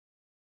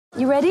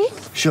You ready?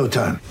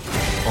 Showtime.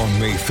 On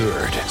May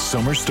 3rd,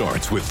 summer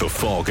starts with The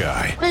Fall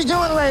Guy. Let's do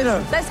it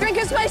later. Let's drink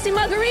a spicy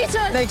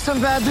margarita. Make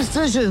some bad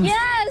decisions.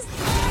 Yes!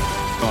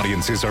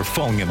 Audiences are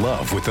falling in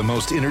love with the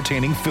most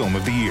entertaining film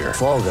of the year.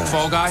 Fall Guy.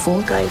 Fall Guy?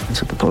 Fall guy.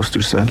 That's what the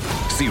poster said.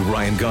 See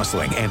Ryan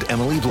Gosling and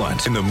Emily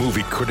Blunt in the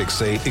movie critics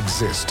say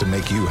exists to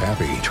make you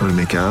happy. Trying to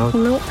make it out?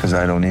 Nope. Because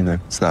I don't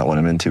either. It's not what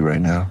I'm into right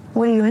now.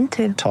 What are you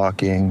into?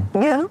 Talking.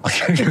 Yeah.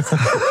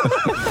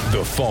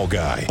 The Fall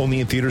Guy.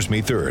 Only in theaters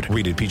May 3rd.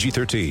 Rated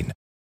PG-13.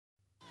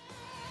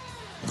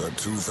 The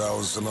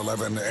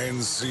 2011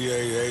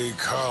 NCAA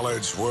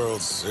College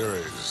World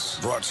Series.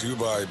 Brought to you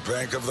by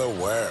Bank of the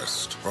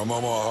West. From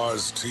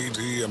Omaha's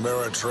TD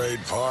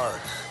Ameritrade Park.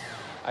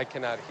 I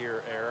cannot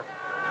hear air.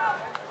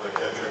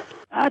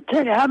 I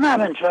tell you, I'm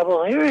having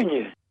trouble hearing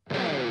you.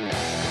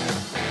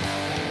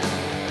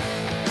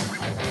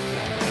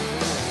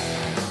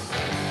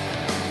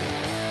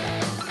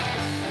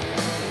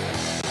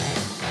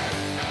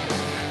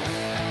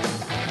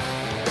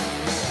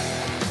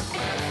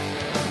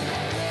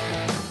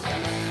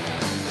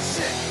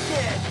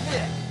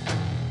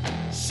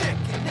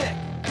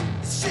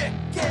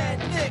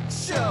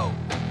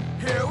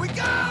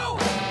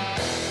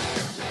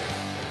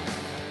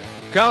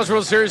 College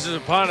World Series is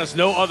upon us.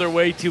 No other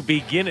way to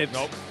begin it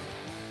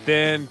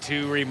than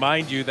to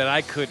remind you that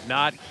I could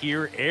not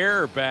hear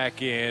air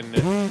back in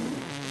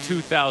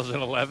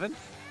 2011.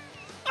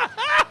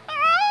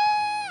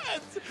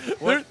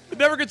 It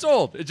never gets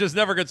old. It just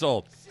never gets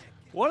old.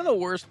 One of the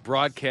worst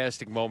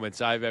broadcasting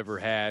moments I've ever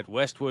had.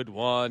 Westwood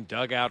One,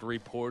 dugout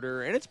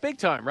reporter, and it's big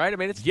time, right? I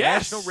mean, it's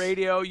national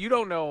radio. You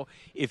don't know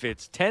if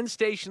it's 10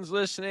 stations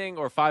listening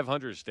or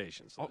 500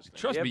 stations listening.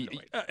 Trust me.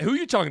 Who are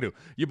you talking to?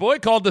 Your boy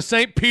called the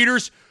St.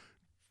 Peter's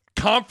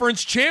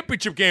Conference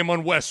Championship game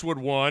on Westwood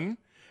One,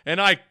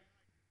 and I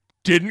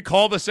didn't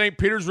call the St.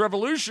 Peter's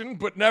Revolution,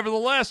 but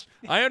nevertheless,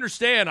 I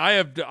understand.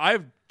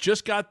 I've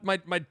just got my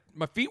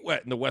feet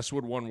wet in the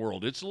Westwood One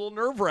world. It's a little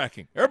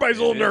nerve-wracking. Everybody's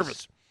a little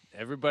nervous.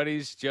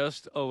 Everybody's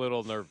just a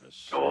little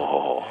nervous.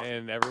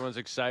 And everyone's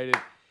excited.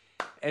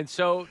 And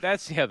so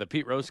that's, the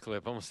Pete Rose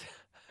clip. I almost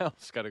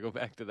got to go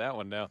back to that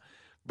one now.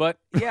 But,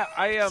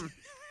 yeah,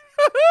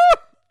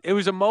 it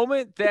was a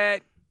moment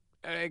that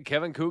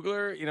Kevin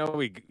Kugler,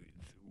 we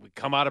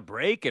come out of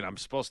break, and I'm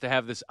supposed to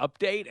have this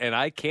update, and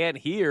I can't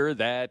hear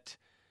that.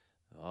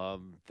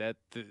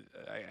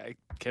 I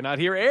cannot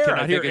hear air.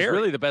 I think is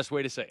really the best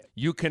way to say it.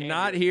 You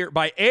cannot hear.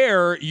 By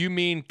air, you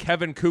mean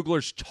Kevin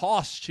Kugler's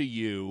toss to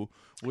you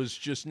was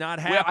just not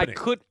happening.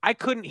 Well, I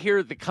couldn't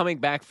hear the coming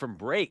back from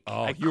break.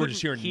 Oh, you were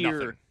just hearing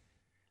nothing.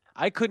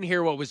 I couldn't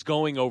hear what was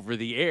going over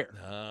the air.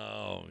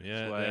 Oh,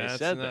 yeah,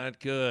 that's not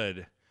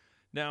good.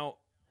 Now,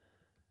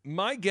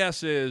 my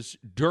guess is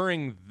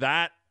during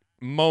that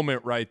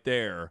moment right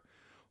there,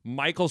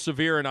 Michael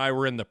Severe and I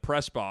were in the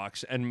press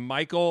box, and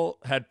Michael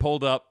had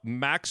pulled up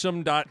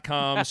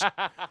Maxim.com's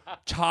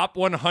top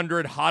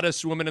 100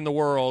 hottest women in the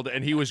world,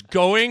 and he was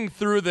going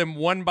through them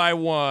one by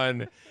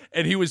one,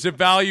 and he was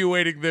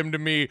evaluating them to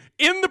me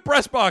in the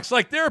press box.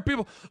 Like, there are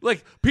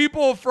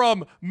people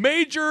from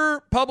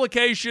major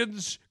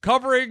publications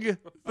covering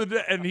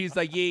and he's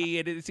like,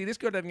 yeah, see, this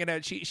girl doesn't get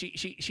out.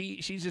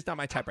 She's just not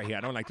my type right here.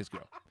 I don't like this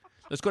girl.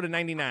 Let's go to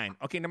 99.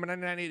 Okay, number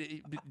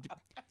 99.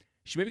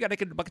 She maybe got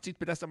naked in the bucket seats,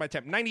 but that's not my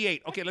type.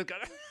 98. Okay, let's go.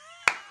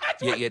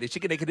 Yeah. Did she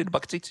get naked in the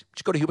bucket seats?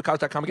 Just go to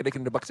hubercollege.com and get naked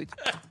in the bucket seats.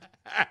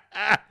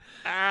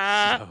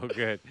 So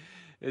good.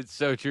 It's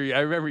so true. I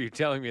remember you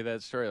telling me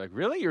that story. Like,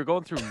 really? You're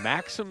going through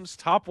Maxim's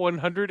top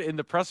 100 in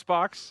the press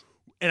box?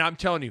 And I'm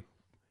telling you,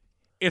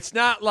 it's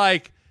not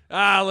like,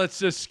 let's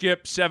just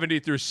skip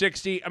 70 through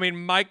 60. I mean,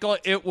 Michael,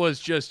 it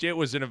was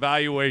an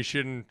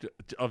evaluation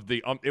of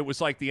it was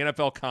like the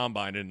NFL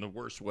Combine in the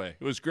worst way.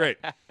 It was great.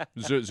 It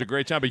was a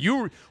great time. But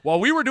while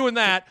we were doing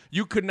that,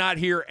 you could not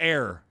hear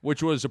air,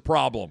 which was a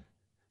problem.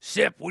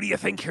 Sip, what do you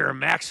think here,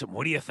 Maxim?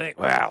 What do you think?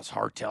 Well, it's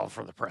hard telling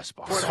from the press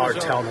box. It's hard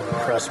telling in the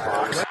press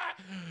box.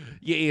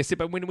 Yeah,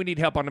 Sip, we need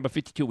help on number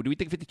 52. Do we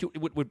think 52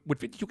 would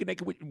 52 get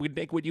naked with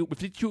you? Would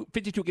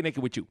 52 get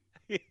naked with you?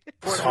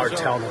 It's hard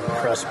telling in the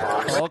press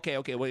box. Okay.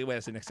 Wait,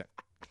 that's the next time.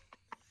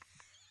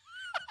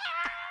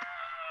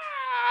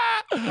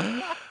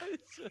 You're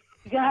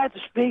gonna have to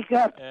speak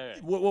up.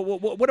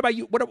 What about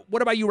you?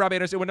 What about you, Rob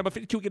Anderson? Would number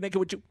 52 get naked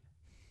with you?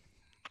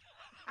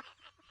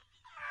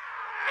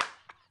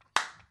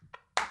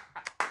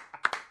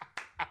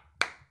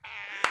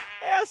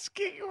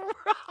 Asking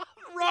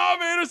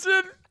Rob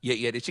Anderson.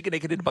 Yeah. Did she get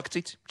naked in the bucket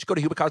seats? Just go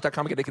to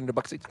hubercollege.com and get naked in the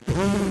bucket seats.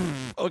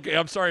 Okay,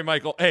 I'm sorry,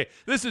 Michael. Hey,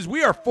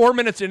 we are 4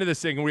 minutes into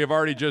this thing, and we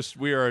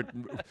are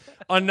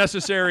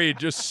unnecessary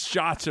just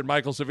shots at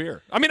Michael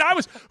Severe. I mean, I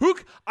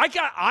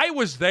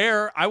was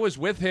there. I was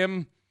with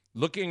him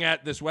looking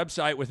at this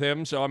website with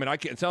him. So, I mean,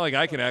 it's not like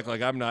I can act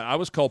like I'm not. I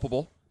was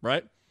culpable,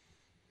 right?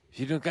 If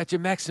you don't got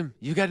your Maxim,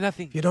 you got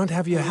nothing. If you don't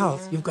have your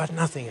health, you've got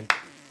nothing.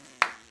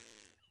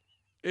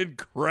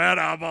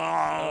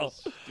 Incredible.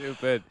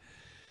 Stupid.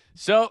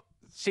 So,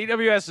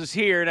 CWS is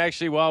here, and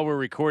actually, while we're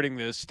recording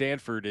this,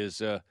 Stanford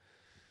is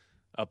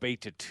up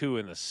 8-2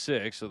 in the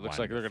sixth. So it looks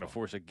like they're going to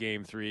force a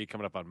Game 3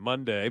 coming up on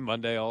Monday.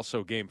 Monday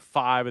also Game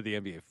 5 of the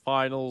NBA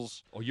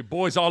Finals. Oh, your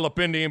boys all up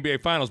in the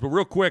NBA Finals. But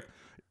real quick,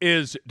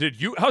 how's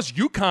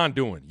UConn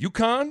doing?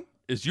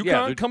 Is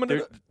UConn coming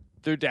to?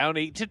 They're down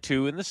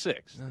 8-2 in the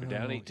sixth. They're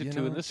down 8-2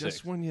 in the sixth.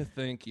 Just when you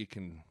think you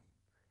can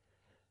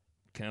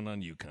count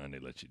on UConn, they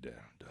let you down,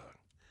 dog.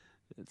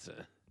 It's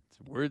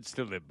words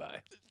to live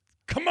by.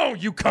 Come on,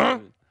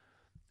 UConn.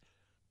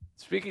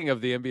 Speaking of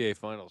the NBA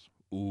Finals.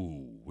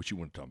 Ooh, what you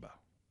want to talk about?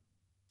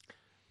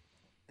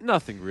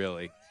 Nothing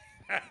really.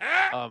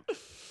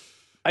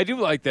 I do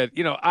like that.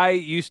 I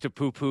used to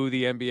poo-poo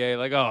the NBA,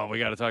 like, oh, we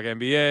got to talk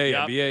NBA,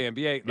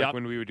 NBA, like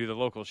when we would do the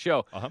local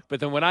show. But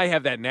then when I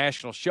have that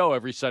national show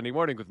every Sunday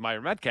morning with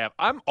Myron Metcalf,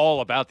 I'm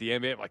all about the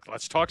NBA. I'm like,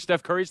 let's talk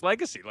Steph Curry's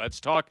legacy. Let's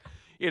talk,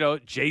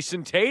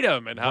 Jason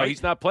Tatum and how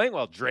he's not playing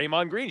well.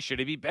 Draymond Green, should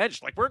he be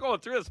benched? Like, we're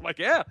going through this. I'm like,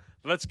 yeah,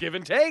 let's give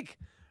and take,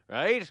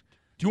 right?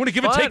 Do you want to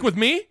give and take with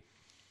me?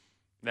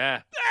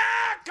 Nah.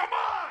 Come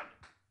on.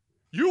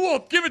 You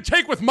will give and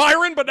take with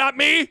Myron, but not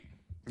me?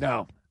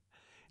 No,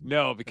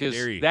 because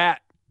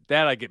that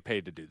I get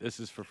paid to do. This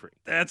is for free.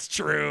 That's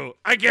true.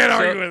 I can't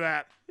argue with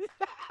that.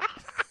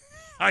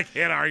 I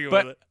can't argue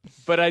with it.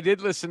 But I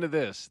did listen to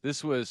this.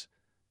 This was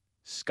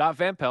Scott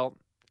Van Pelt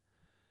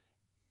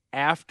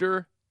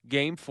after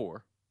Game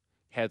 4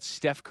 had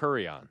Steph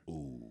Curry on.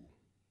 Ooh.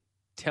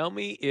 Tell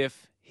me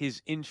if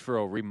his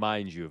intro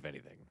reminds you of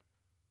anything.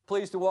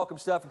 Pleased to welcome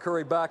Stephen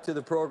Curry back to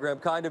the program.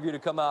 Kind of you to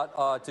come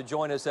out to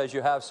join us as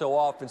you have so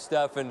often,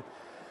 Steph. And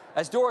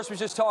as Doris was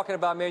just talking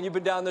about, man, you've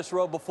been down this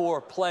road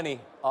before,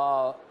 plenty.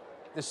 The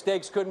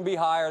stakes couldn't be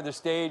higher. The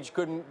stage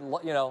couldn't,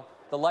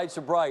 the lights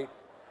are bright.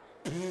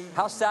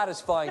 How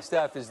satisfying,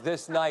 Steph, is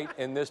this night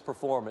and this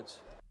performance?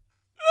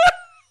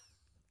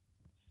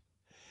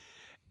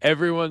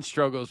 Everyone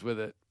struggles with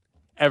it.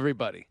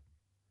 Everybody.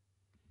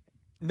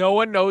 No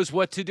one knows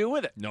what to do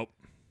with it. Nope.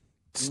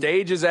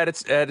 Stage is at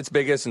its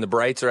biggest and the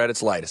brights are at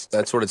its lightest.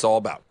 That's what it's all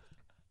about.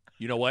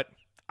 You know what?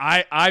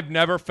 I've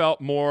never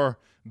felt more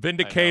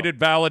vindicated,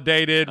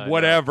 validated,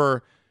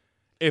 whatever.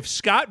 If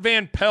Scott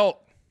Van Pelt,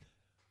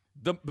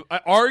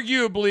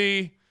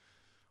 arguably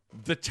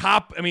the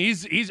top,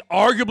 he's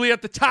arguably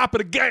at the top of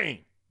the game.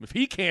 If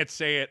he can't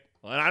say it,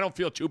 and I don't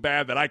feel too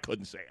bad that I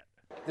couldn't say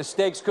it. The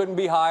stakes couldn't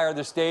be higher.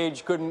 The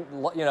stage couldn't,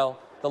 the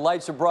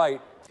lights are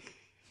bright.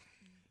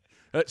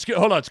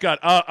 Hold on, Scott.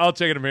 I'll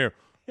take it from here.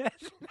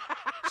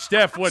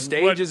 Steph,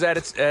 stage is at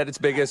its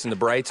biggest and the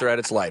brights are at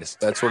its lightest.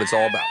 That's what it's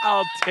all about.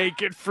 I'll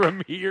take it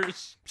from here,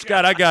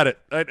 Scott. I got it.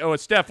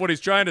 Steph, what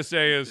he's trying to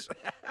say is,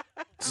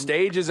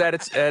 stage is at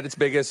its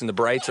biggest and the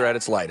brights are at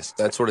its lightest.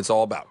 That's what it's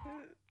all about.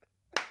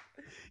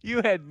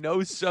 You had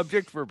no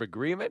subject for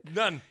agreement.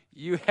 None.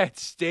 You had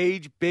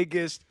stage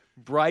biggest,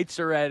 brights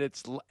are at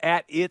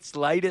its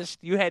lightest.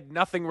 You had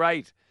nothing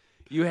right.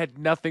 You had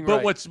nothing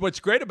right. But what's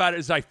great about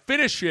it is I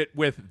finish it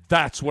with,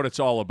 that's what it's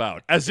all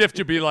about. As if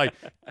to be like,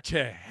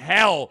 to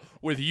hell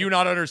with you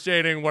not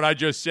understanding what I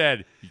just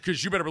said,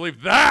 because you better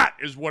believe that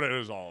is what it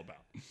is all about.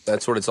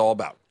 That's what it's all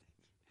about.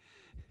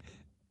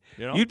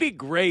 You'd be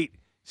great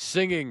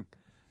singing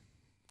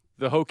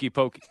the Hokey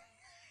Pokey.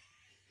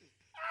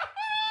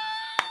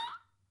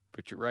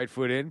 Put your right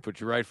foot in, put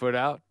your right foot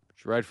out,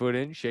 put your right foot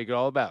in, shake it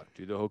all about.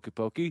 Do the Hokey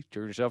Pokey,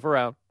 turn yourself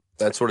around.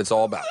 That's what it's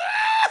all about.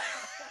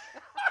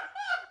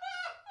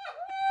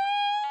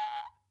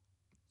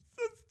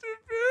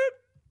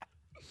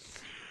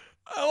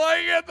 I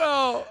like it,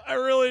 though. I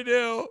really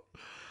do.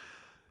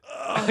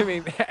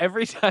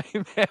 Every time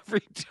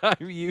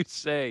you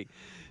say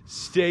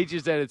stage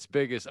is at its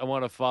biggest, I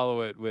want to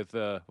follow it with,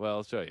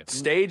 I'll show you.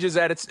 Stage is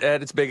at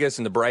its biggest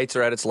and the brights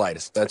are at its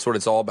lightest. That's what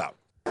it's all about.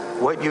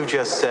 What you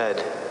just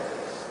said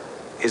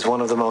is one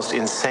of the most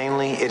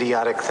insanely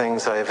idiotic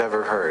things I have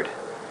ever heard.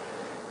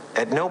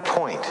 At no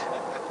point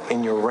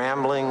in your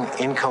rambling,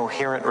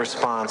 incoherent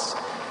response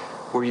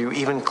were you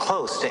even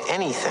close to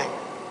anything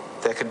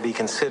that could be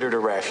considered a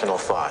rational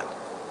thought.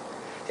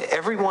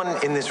 Everyone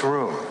in this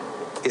room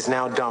is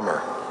now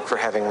dumber for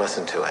having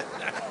listened to it.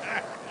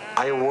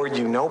 I award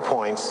you no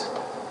points,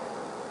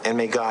 and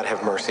may God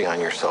have mercy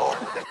on your soul.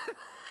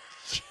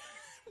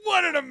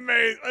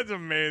 That's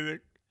amazing.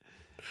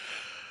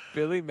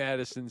 Billy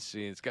Madison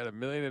scene. It's got 1.5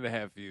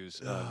 million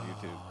views on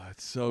YouTube.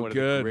 It's so One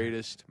good. of the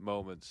greatest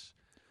moments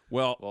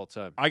of all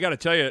time. I got to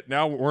tell you,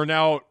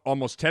 we're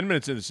almost 10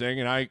 minutes into this thing,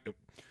 and I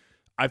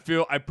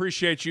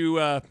appreciate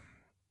you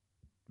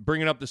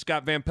bringing up the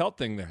Scott Van Pelt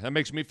thing there. That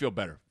makes me feel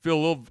better.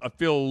 I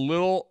feel a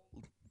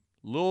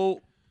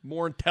little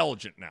more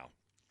intelligent now.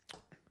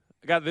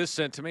 I got this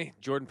sent to me.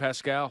 Jordan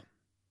Pascal.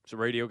 It's a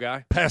radio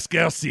guy.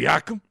 Pascal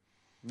Siakam?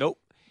 Nope.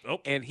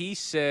 And he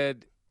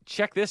said,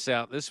 check this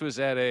out. This was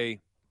at a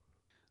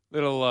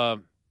little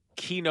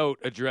keynote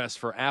address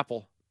for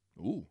Apple.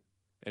 Ooh.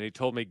 And he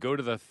told me, go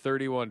to the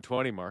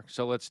 3120 mark.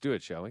 So let's do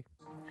it, shall we?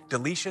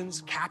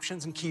 Deletions,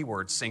 captions, and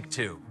keywords sync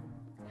too.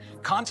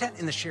 Content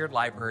in the shared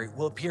library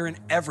will appear in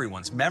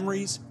everyone's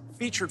memories,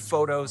 featured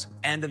photos,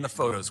 and in the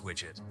Photos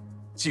widget.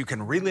 So you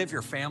can relive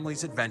your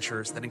family's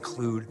adventures that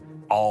include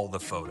all the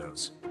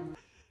photos.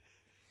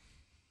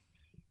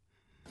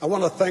 I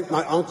want to thank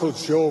my Uncle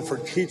Joe for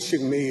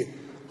teaching me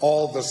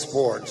all the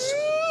sports.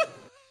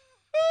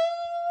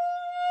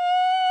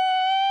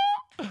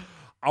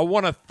 I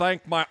want to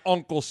thank my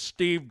Uncle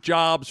Steve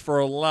Jobs for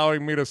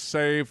allowing me to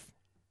save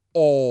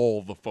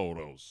all the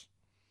photos.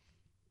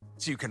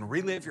 So you can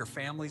relive your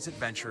family's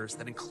adventures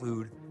that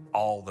include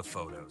all the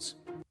photos.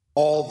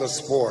 All the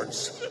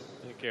sports.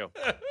 Thank you.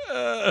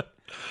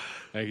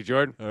 Thank you,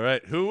 Jordan. All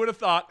right. Who would have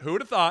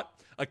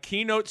thought a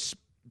keynote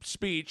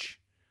speech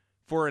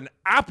for an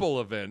Apple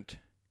event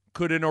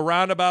could, in a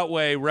roundabout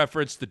way,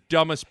 reference the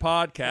dumbest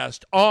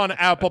podcast on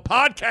Apple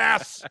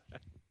Podcasts?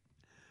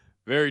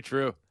 Very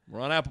true. We're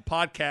on Apple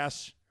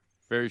Podcasts.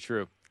 Very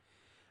true.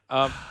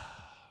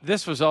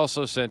 This was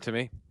also sent to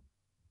me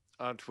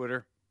on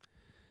Twitter.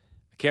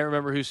 I can't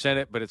remember who sent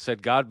it, but it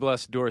said, God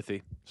bless Dorothy.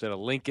 It said a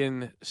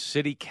Lincoln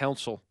City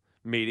Council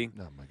meeting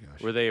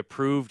where they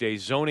approved a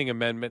zoning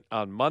amendment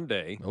on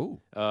Monday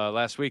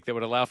last week that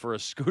would allow for a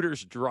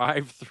Scooters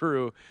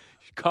drive-through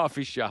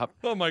coffee shop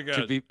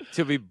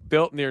to be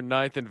built near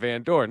 9th and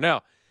Van Dorn.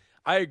 Now,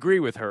 I agree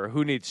with her.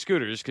 Who needs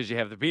scooters? Because you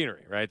have the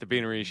Beanery, right? The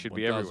Beanery should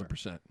be everywhere.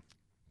 1,000%.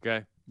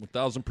 Okay?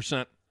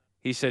 1,000%.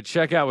 He said,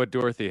 check out what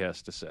Dorothy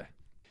has to say.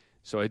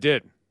 So I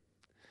did.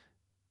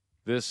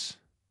 This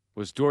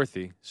was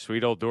Dorothy,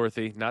 sweet old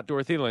Dorothy, not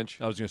Dorothy Lynch.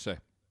 I was going to say.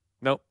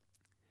 Nope.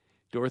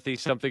 Dorothy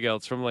something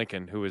else from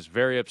Lincoln, who was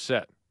very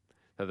upset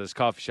that this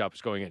coffee shop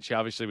was going in. She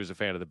obviously was a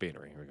fan of the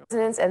Beanery. Here we go.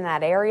 Residents in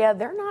that area,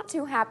 they're not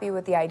too happy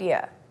with the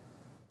idea.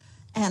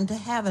 And to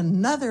have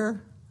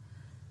another,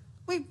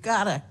 we've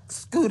got a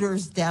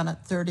Scooters down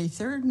at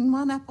 33rd and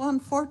one up on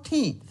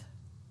 14th.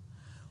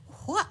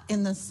 What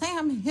in the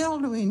Sam Hill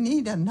do we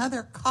need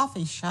another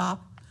coffee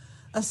shop,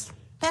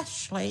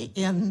 especially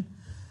in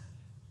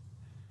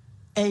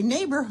a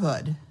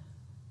neighborhood?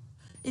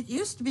 It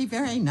used to be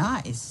very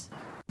nice.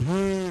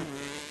 Oh,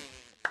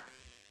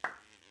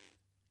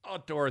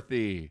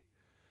 Dorothy.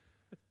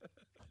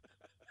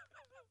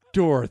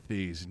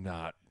 Dorothy's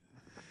not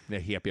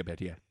happy about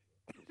you.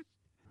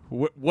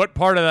 What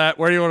part of that?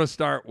 Where do you want to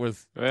start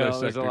with? Well,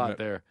 there's a lot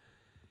there.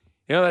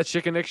 You know that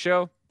Chicken Nick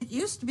show? It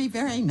used to be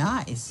very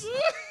nice.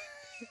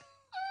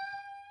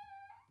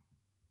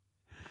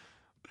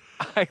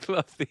 I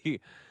love the.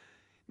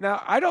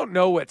 Now, I don't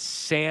know what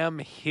Sam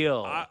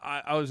Hill.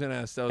 I was going to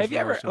ask. Have you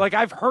ever,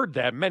 I've heard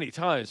that many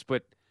times,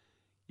 but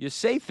you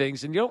say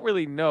things and you don't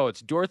really know.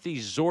 It's Dorothy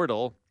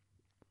Zordel.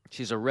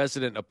 She's a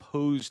resident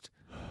opposed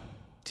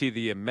to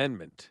the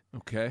amendment.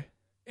 Okay.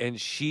 And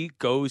she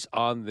goes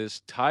on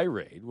this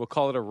tirade. We'll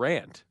call it a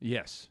rant.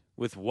 Yes.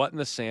 With what in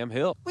the Sam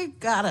Hill? We've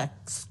got a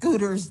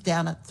Scooters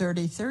down at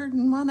 33rd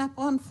and one up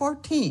on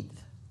 14th.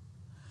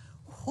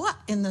 What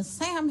in the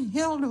Sam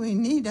Hill do we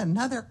need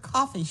another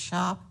coffee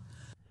shop?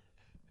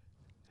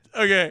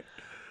 Okay.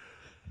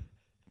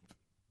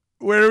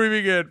 Where do we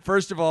begin?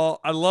 First of all,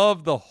 I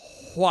love the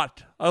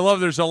what. I love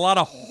there's a lot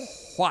of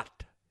what.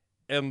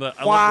 And the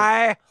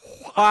why?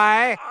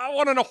 Why? I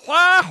want to know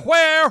why,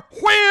 where,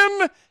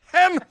 when,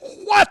 and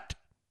what.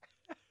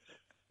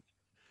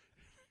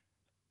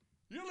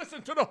 You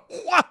listen to the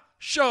what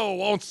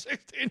show on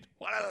 16.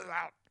 What is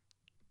that?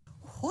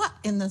 What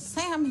in the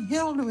Sam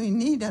Hill do we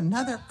need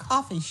another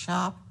coffee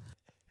shop?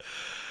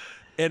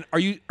 And are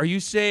you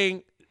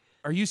saying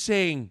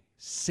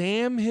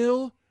Sam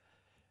Hill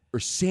or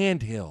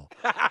Sand Hill?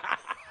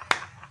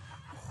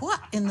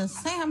 What in the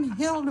Sam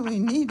Hill do we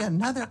need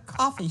another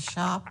coffee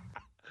shop?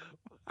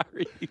 Why are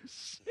you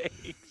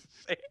saying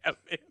Sam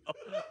Hill?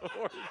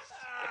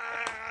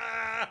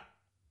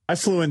 I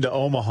flew into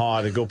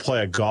Omaha to go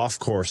play a golf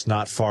course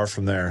not far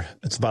from there.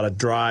 It's about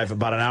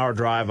an hour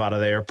drive out of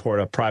the airport,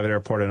 a private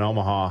airport in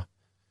Omaha. A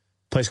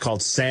place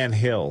called Sand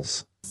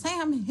Hills.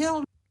 Sam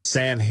Hill.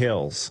 Sand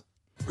Hills.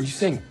 Are you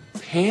saying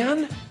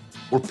Pan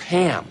or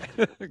Pam?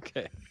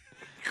 Okay.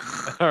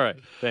 All right.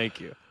 Thank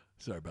you.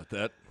 Sorry about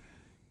that.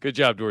 Good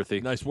job, Dorothy.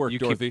 Nice work,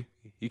 Dorothy.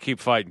 You keep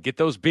fighting. Get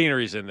those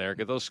beaneries in there.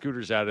 Get those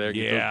scooters out of there.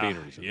 Get those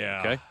beaneries in there.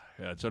 Okay?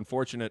 Yeah, it's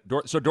unfortunate.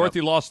 So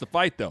Dorothy lost the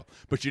fight, though.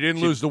 But she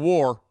didn't lose the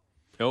war.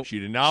 Nope. She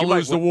did not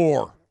lose the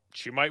war.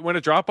 She might win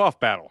a drop-off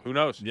battle. Who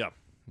knows? Yeah.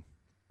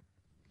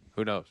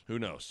 Who knows? Who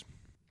knows?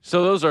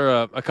 So those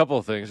are a couple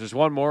of things. There's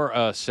one more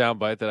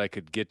soundbite that I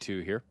could get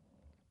to here.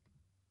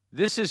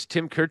 This is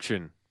Tim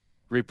Kurkjian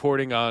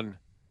reporting on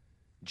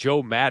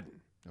Joe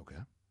Madden.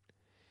 Okay.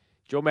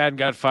 Joe Madden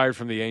got fired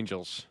from the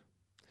Angels.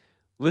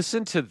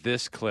 Listen to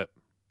this clip.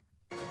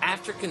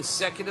 After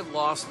consecutive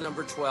loss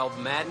number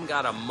 12, Madden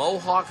got a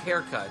mohawk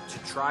haircut to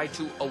try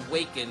to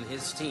awaken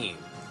his team.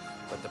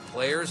 But the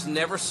players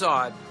never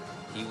saw it.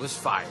 He was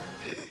fired.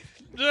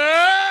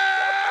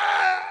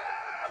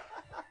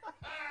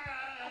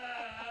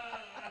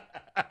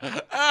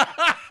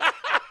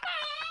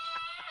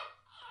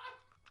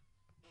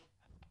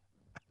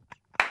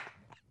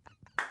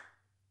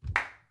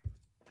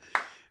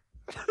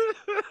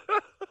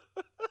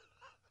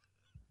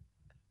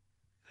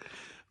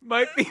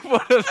 Might be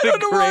one of the I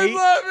don't know why great. I'm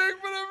laughing,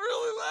 but I'm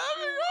really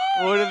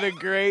laughing. One of the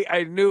great.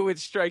 I knew it would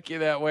strike you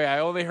that way. I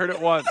only heard it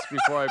once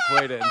before I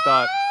played it and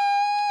thought,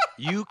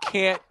 You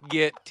can't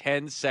get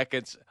 10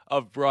 seconds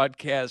of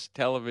broadcast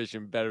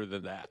television better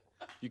than that.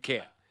 You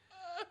can't.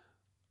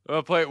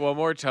 I'll play it one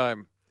more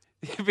time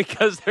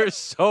because there's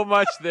so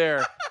much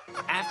there.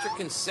 After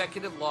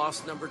consecutive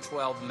loss number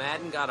 12,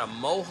 Madden got a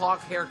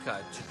mohawk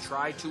haircut to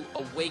try to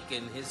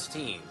awaken his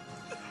team.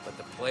 But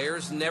the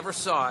players never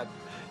saw it.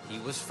 He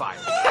was fired.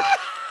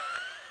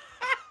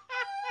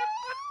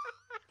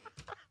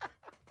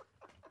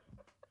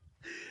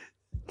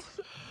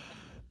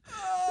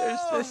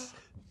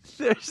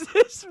 There's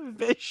this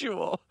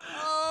visual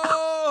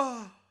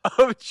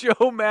of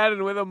Joe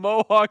Madden with a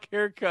mohawk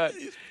haircut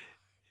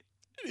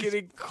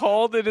getting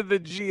called into the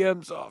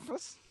GM's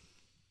office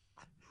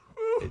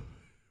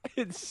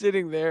and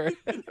sitting there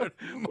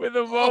with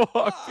a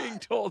mohawk being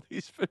told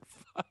he's been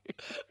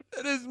fired.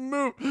 That is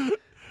move.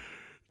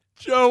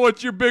 Joe,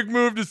 what's your big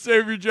move to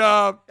save your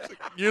job?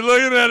 You're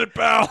looking at it,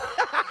 pal.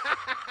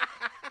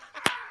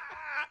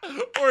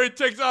 Or he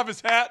takes off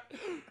his hat.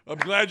 I'm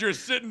glad you're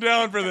sitting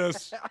down for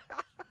this.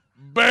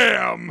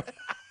 Bam.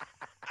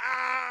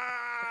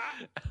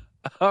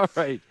 All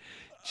right,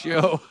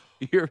 Joe,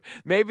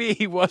 maybe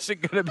he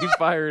wasn't going to be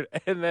fired,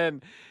 and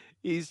then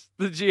the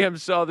GM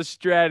saw the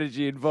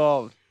strategy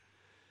involved.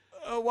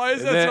 Why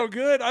is that so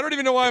good? I don't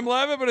even know why I'm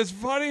laughing, but it's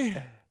funny.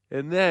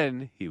 And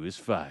then he was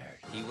fired.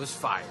 He was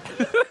fired.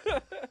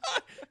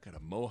 Got a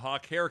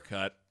mohawk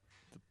haircut.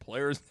 The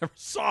players never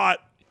saw it.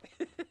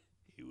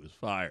 He was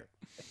fired.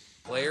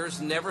 Players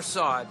never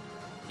saw it.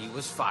 He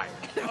was fired.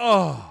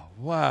 Oh,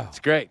 wow. That's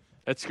great.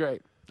 That's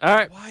great. All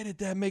right. Why did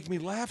that make me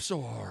laugh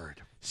so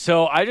hard?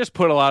 So I just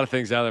put a lot of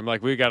things out there. I'm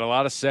like, we got a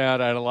lot of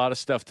sound. I had a lot of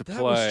stuff to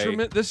play.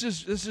 This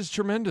is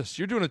tremendous.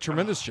 You're doing a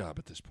tremendous job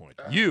at this point.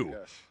 You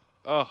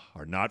are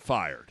not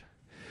fired.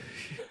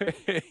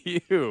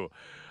 You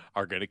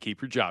are going to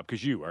keep your job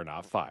because you are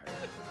not fired.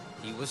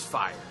 He was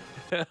fired.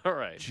 All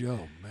right. Joe,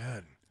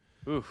 man.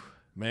 Oof.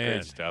 Man,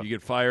 Great stuff. you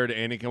get fired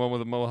and you come on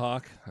with a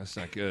mohawk? That's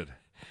not good.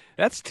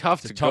 That's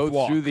tough to go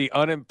walk. through the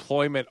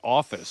unemployment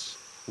office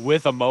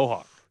with a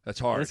mohawk. That's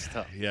hard. That's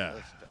tough. Yeah.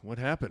 That's tough. What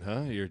happened,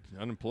 huh? You're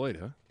unemployed,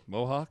 huh?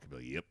 Mohawk?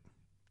 Like, yep.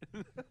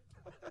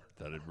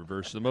 Thought it'd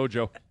reverse the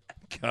mojo.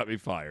 Got me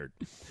fired.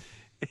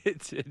 It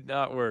did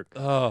not work.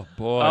 Oh,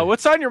 boy.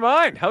 What's on your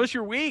mind? How was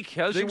your week?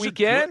 How's your Things are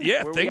weekend? good.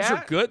 Yeah, Where things we are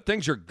at? good.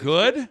 Things are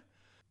good.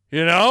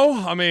 You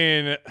know, I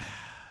mean,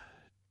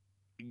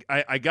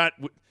 I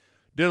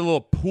did a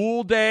little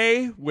pool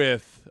day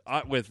with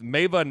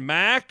Mava and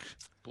Mac.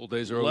 Pool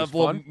days are always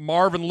Level fun.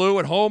 Marvin Lou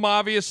at home,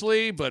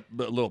 obviously, but a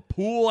little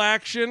pool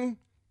action.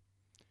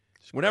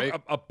 Whenever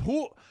a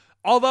pool,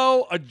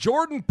 although a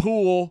Jordan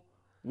pool,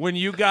 when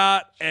you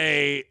got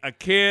a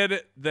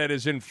kid that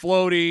is in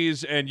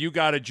floaties and you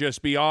got to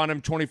just be on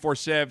him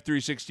 24/7,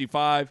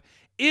 365,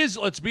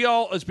 let's be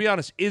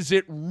honest, is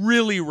it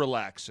really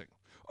relaxing?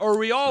 Or are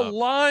we all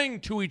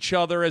lying to each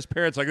other as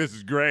parents? Like, this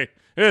is great.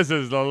 This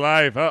is the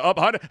life.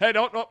 Hey,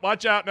 don't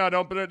watch out now.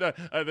 Don't put it.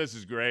 This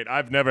is great.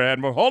 I've never had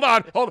more. Hold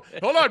on. Put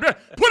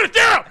it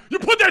down. You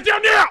put that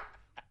down now.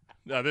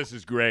 No, this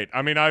is great.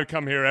 I mean, I would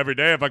come here every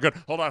day if I could.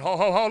 Hold on. No,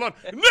 never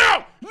do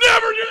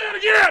that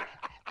again.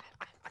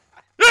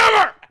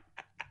 Never.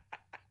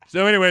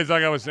 So, anyways,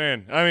 like I was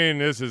saying, I mean,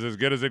 this is as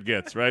good as it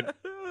gets, right?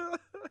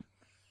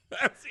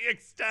 That's the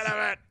extent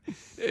of it.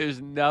 There's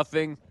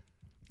nothing.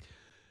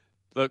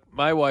 Look,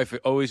 my wife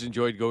always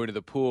enjoyed going to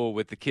the pool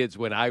with the kids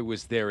when I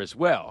was there as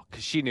well,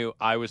 because she knew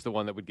I was the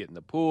one that would get in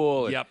the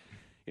pool. And, Yep.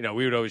 You know,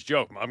 we would always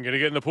joke, "I'm going to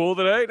get in the pool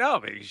today." No,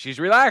 because she's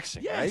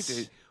relaxing.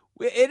 Yes.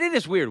 Right? It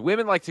is weird.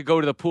 Women like to go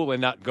to the pool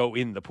and not go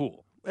in the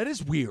pool. That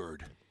is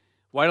weird.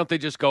 Why don't they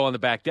just go on the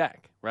back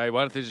deck, right?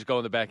 Why don't they just go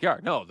in the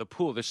backyard? No, the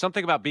pool. There's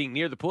something about being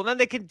near the pool. Then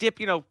they can dip,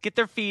 get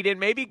their feet in,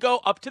 maybe go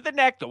up to the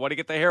neck. Don't want to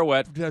get the hair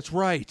wet. That's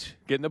right.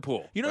 Get in the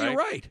pool. You know, you're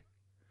right.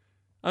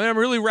 I mean, I'm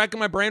really racking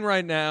my brain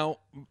right now.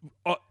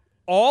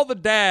 All the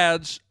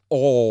dads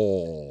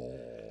were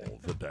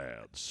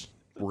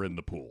in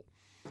the pool.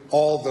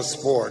 All the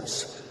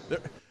sports.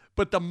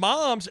 But the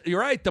moms,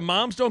 you're right, the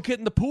moms don't get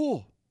in the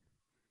pool.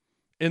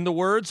 In the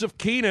words of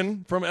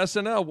Keenan from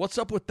SNL, what's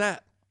up with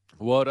that?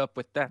 What up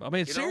with that? I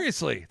mean,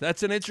 seriously,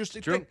 that's an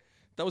interesting thing.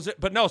 That was it.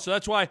 But no, so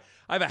that's why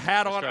I have a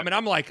hat on. right. I mean,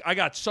 I'm like, I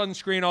got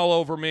sunscreen all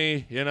over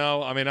me,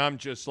 I mean, I'm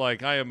just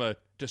like, I am a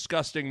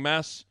disgusting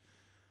mess.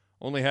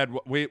 Only had,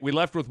 we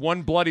left with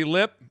one bloody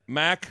lip.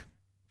 Mac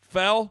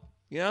fell.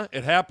 Yeah,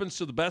 it happens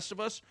to the best of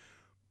us.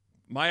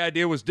 My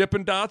idea was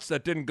Dippin' Dots.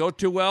 That didn't go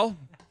too well.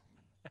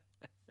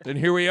 And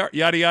here we are.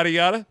 Yada, yada,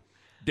 yada.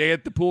 Day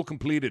at the pool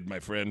completed, my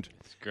friend.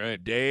 It's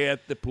great. Day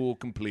at the pool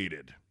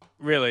completed.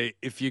 Really,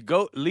 if you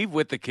leave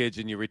with the kids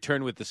and you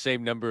return with the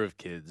same number of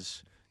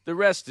kids, the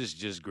rest is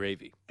just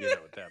gravy.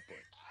 At that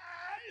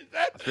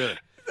point.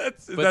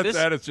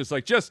 It's just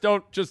like,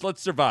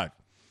 let's survive.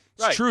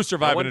 It's Right. true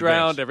survival. No one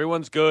drowned.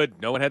 Everyone's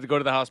good. No one had to go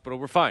to the hospital.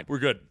 We're fine. We're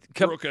good.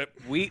 We're okay.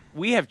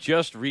 We have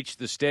just reached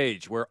the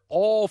stage where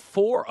all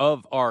four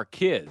of our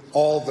kids.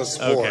 All the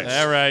sports. Okay.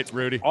 All right,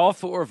 Rudy. All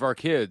four of our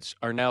kids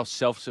are now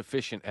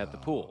self-sufficient at the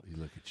pool.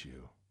 Look at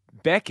you.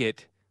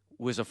 Beckett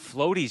was a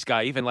floaties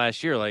guy even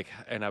last year,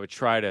 and I would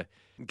try to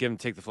give him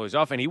take the floaties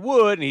off, and he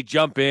would, and he'd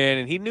jump in,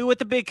 and he knew what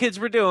the big kids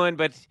were doing,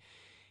 but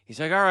he's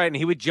like, all right, and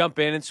he would jump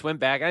in and swim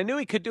back, and I knew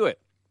he could do it.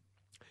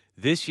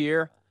 This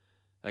year,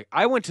 like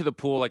I went to the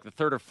pool like the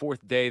third or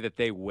fourth day that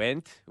they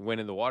went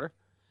in the water.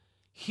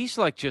 He's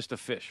like just a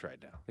fish right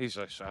now. He's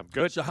like, I'm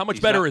good. So how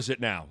much better is it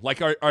now?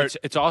 Like,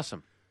 it's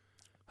awesome.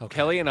 Okay.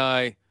 Kelly and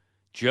I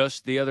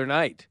just the other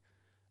night,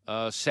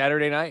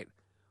 Saturday night,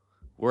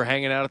 we're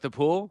hanging out at the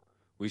pool.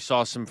 We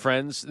saw some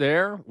friends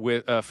there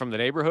with from the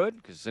neighborhood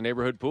because it's a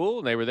neighborhood pool,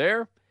 and they were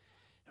there.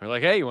 We're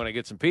like, hey, you want to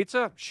get some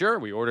pizza? Sure.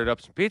 We ordered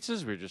up some pizzas.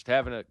 We were just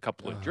having a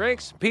couple of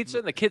drinks, pizza,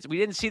 and the kids. We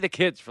didn't see the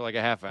kids for like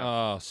a half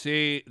hour. Oh,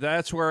 see,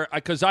 that's where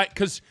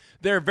because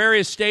there are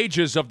various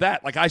stages of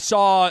that. Like I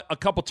saw a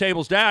couple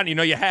tables down.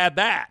 You had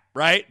that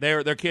right.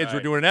 Their kids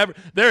were doing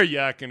they're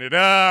yakking it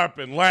up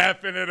and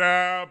laughing it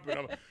up.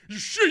 And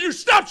you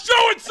stop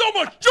showing so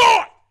much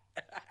joy.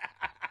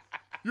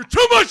 You're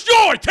too much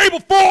joy. Table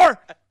 4.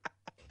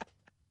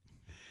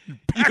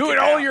 You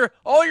and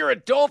all your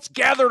adults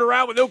gathered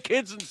around with no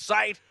kids in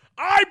sight.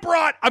 I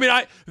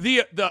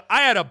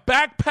had a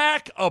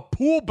backpack, a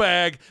pool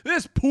bag.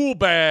 This pool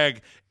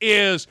bag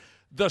is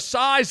the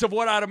size of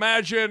what I'd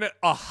imagine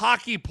a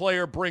hockey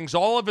player brings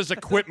all of his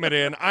equipment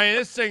in.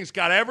 This thing's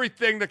got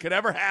everything that could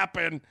ever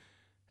happen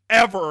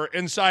ever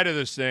inside of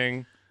this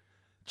thing.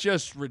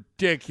 Just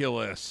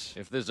ridiculous.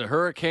 If there's a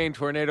hurricane,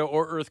 tornado,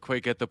 or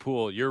earthquake at the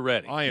pool, you're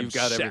ready. I am You've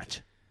got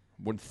set.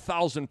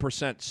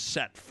 1,000%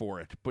 set for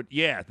it. But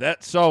yeah,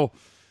 that's so.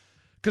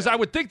 Because I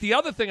would think the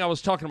other thing I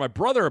was talking to my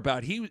brother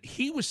about,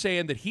 he was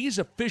saying that he's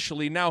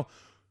officially now,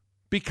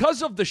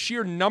 because of the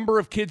sheer number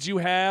of kids you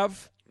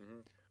have,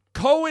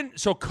 Cohen.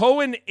 So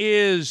Cohen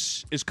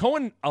is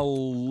Cohen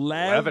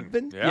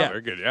 11? Yeah,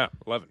 very good. Yeah,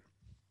 11.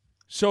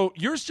 So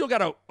you're still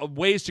got a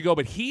ways to go,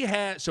 but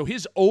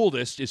his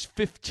oldest is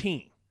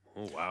 15.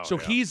 Oh wow! So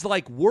he's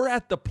like, we're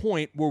at the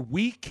point where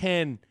we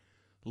can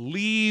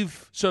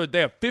leave. So they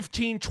have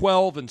 15,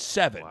 12, and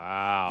 7.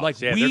 Wow. Like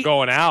they're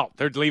going out.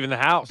 They're leaving the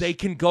house. They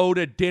can go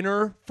to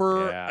dinner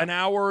for an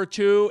hour or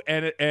two,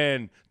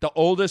 and the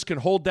oldest can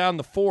hold down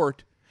the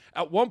fort.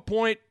 At one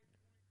point,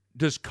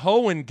 does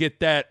Cohen get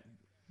that?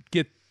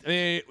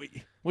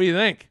 What do you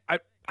think?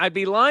 I'd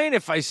be lying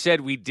if I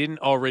said we didn't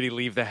already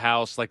leave the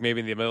house, like maybe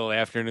in the middle of the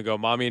afternoon, and go,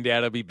 Mommy and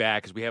Dad will be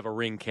back because we have a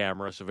Ring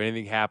camera. So if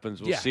anything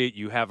happens, we'll see it.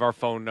 You have our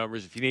phone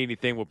numbers. If you need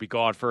anything, we'll be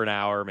gone for an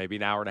hour, maybe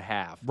an hour and a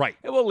half. Right.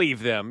 And we'll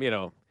leave them,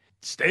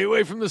 stay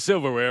away from the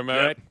silverware, am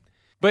I right?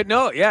 But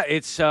no, yeah,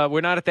 it's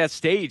we're not at that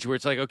stage where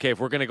it's like, okay, if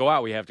we're going to go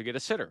out, we have to get a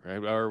sitter, right?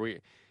 Or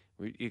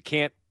you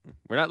can't.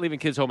 We're not leaving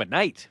kids home at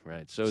night,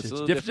 right? So it's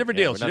a different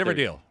deal. It's a different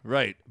deal,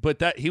 right? But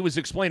that he was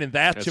explaining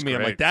that to me. Great.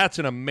 I'm like, that's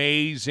an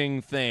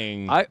amazing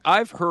thing.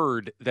 I've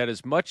heard that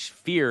as much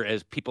fear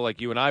as people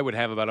like you and I would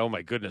have about, oh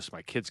my goodness,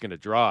 my kid's going to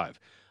drive.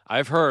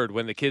 I've heard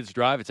when the kids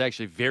drive, it's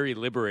actually very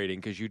liberating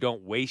because you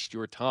don't waste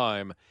your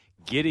time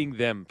getting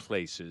them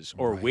places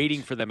or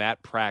waiting for them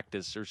at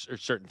practice or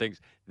certain things.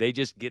 They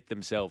just get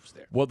themselves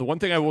there. Well, the one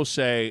thing I will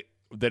say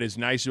that is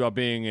nice about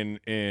being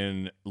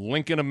in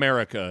Lincoln,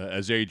 America,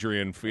 as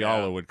Adrian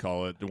Fiala would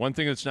call it. The one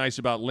thing that's nice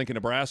about Lincoln,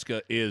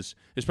 Nebraska is,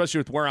 especially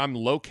with where I'm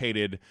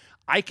located,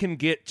 I can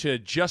get to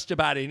just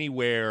about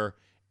anywhere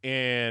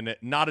in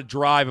not a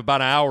drive,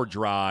 about an hour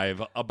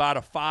drive, about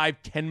a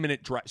 5-10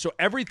 minute drive. So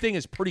everything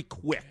is pretty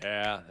quick.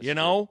 Yeah,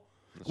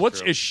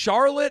 Is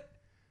Charlotte?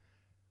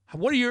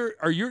 What you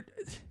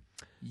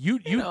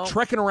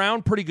trekking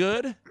around pretty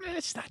good?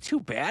 It's not too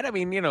bad. I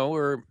mean,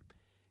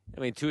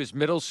 to his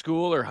middle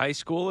school or high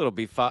school, it'll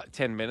be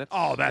 10 minutes.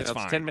 Oh, that's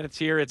fine. It's 10 minutes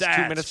here. It's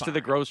 2 minutes to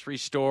the grocery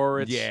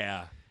store. It's,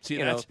 See,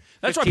 that's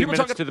why people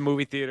talk to the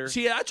movie theater.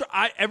 See, that's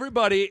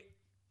everybody.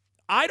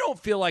 I don't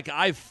feel like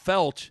I've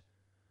felt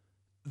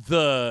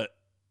the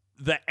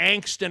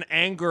angst and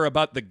anger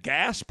about the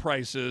gas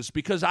prices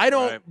because I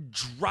don't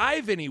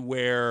drive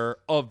anywhere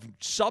of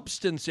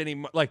substance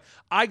anymore. Like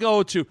I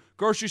go to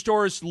grocery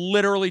stores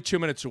literally 2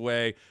 minutes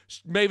away.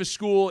 Mavis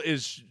School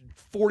is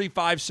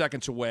 45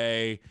 seconds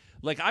away.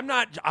 Like I'm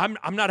not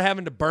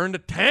having to burn the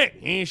tank.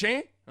 You know what I'm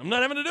saying? I'm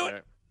not having to do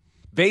it.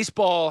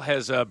 Baseball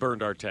has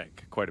burned our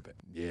tank quite a bit.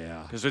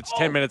 Yeah. Because it's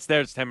 10 minutes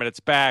there, it's 10 minutes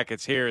back,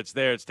 it's here, it's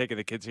there, it's taking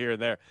the kids here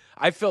and there.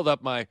 I filled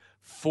up my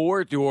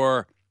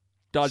 4-door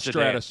Dodge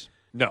sedan. Stratus.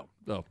 No.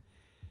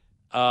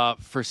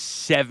 For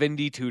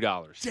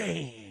 $72.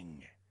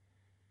 Dang.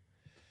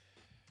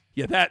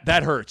 Yeah,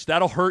 that hurts.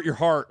 That'll hurt your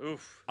heart.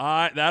 Oof.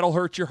 That'll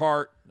hurt your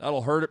heart.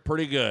 That'll hurt it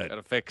pretty good.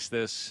 Gotta fix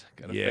this.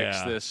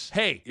 Fix this.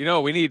 Hey.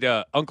 We need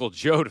Uncle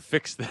Joe to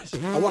fix this.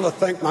 I want to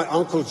thank my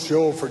Uncle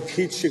Joe for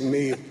teaching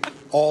me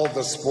all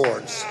the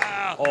sports.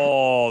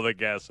 All the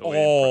gasoline.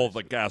 All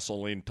the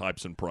gasoline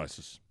types and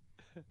prices.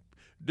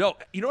 No,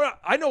 you know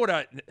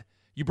what?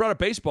 You brought up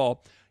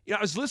baseball. I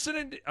was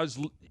listening.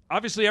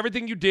 Obviously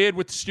everything you did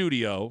with the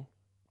studio.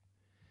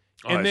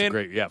 And then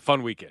great. Yeah,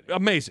 fun weekend.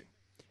 Amazing.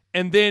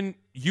 And then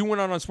you went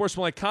on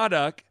Sportsmanlike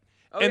Conduct.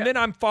 Then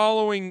I'm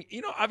following,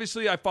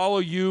 obviously I follow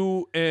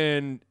you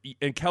and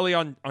Kelly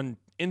on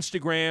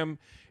Instagram,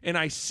 and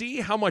I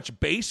see how much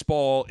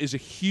baseball is a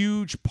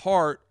huge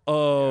part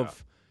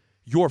of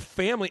your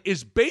family.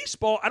 Is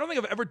baseball, I don't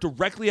think I've ever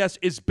directly asked,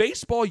 is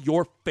baseball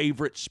your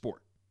favorite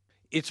sport?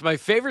 It's my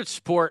favorite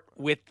sport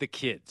with the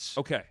kids.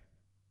 Okay.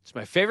 It's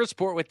my favorite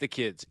sport with the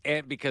kids,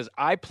 and because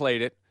I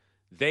played it,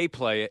 they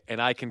play it, and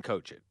I can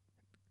coach it.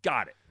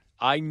 Got it.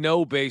 I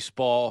know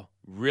baseball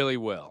really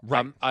well.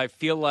 Right. I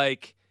feel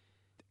like,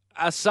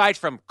 aside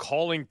from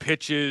calling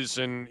pitches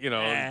and,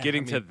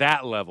 getting to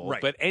that level,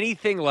 right. but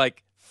anything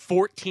like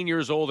 14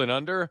 years old and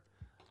under,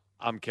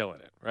 I'm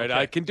killing it, right? Okay.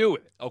 I can do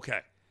it.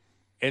 Okay.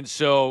 And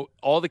so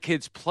all the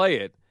kids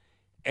play it,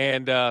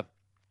 and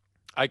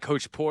I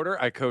coach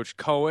Porter, I coach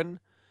Cohen,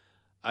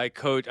 I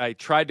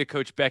tried to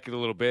coach Beckett a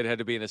little bit, had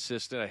to be an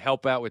assistant. I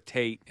help out with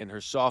Tate in her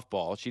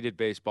softball. She did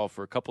baseball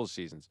for a couple of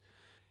seasons.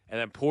 And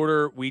then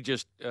Porter, we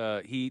just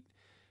he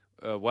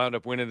wound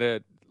up winning a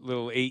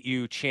little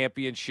 8U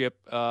championship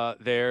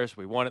there. So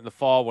we won it in the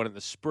fall, won it in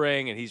the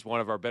spring, and he's one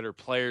of our better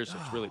players. So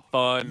it's really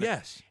fun.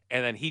 Yes.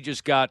 And then he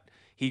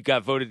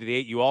got voted to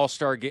the 8U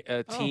All-Star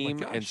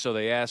team, and so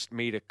they asked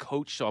me to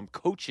coach. So I'm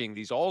coaching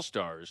these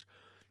All-Stars.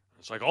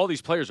 It's like all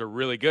these players are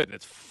really good, and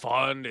it's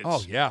fun.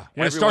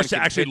 When it starts to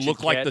actually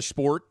look like the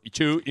sport,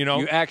 too,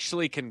 You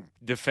actually can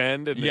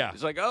defend, and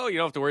it's like, you don't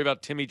have to worry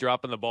about Timmy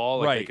dropping the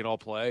ball. Like, they can all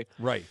play.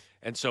 Right.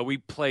 And so we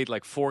played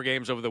like 4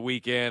 games over the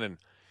weekend and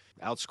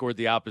outscored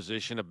the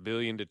opposition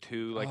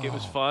 1-2. Like, it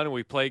was fun. And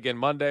we play again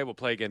Monday. We'll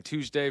play again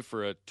Tuesday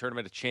for a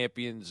Tournament of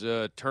Champions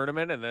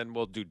tournament, and then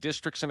we'll do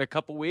districts in a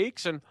couple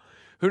weeks, and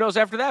who knows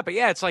after that. But,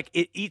 yeah, it's like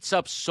it eats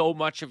up so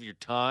much of your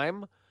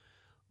time.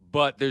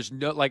 But there's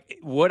no, like,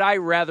 would I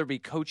rather be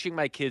coaching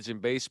my kids in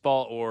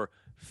baseball or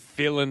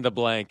fill in the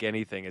blank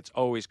anything? It's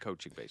always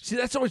coaching baseball. See,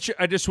 that's what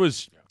I just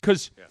was,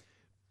 because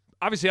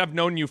obviously I've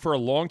known you for a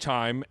long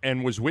time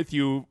and was with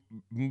you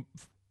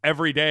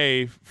every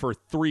day for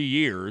 3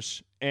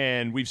 years,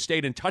 and we've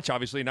stayed in touch,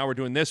 obviously. Now we're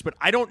doing this, but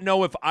I don't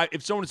know if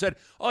someone said,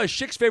 is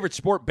Schick's favorite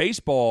sport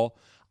baseball?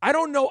 I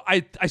don't know.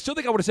 I still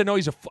think I would have said no.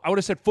 I would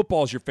have said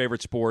football is your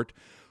favorite sport,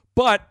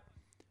 but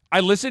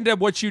I listened to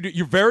what you do.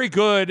 You're very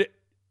good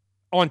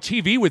on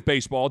TV with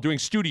baseball, doing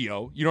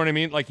studio. You know what I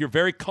mean? Like, you're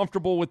very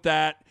comfortable with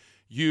that.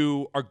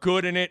 You are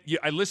good in it.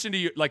 I listen to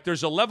you. Like,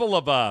 there's a level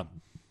of,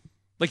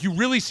 like, you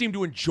really seem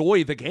to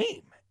enjoy the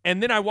game.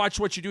 And then I watch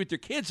what you do with your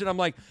kids, and I'm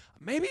like,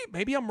 maybe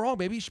I'm wrong.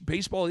 Maybe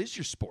baseball is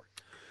your sport.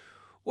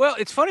 Well,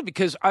 it's funny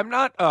because I'm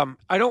not,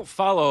 I don't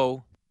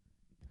follow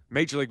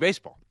Major League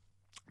Baseball.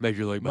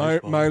 Major League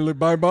Baseball. Major League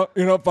Baseball.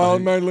 You're not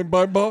following Major League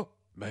Baseball?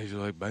 Major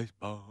League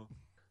Baseball.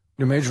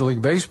 Your Major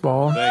League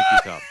Baseball. Thank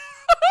you, Tom.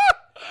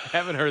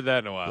 Haven't heard that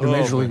in a while. Your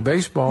Major League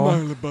Baseball.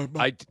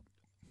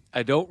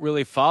 I don't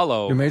really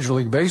follow. Your Major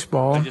League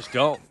Baseball. I just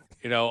don't.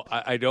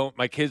 I don't.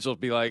 My kids will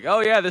be like,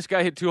 "Oh yeah, this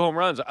guy hit 2 home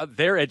runs."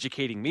 They're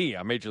educating me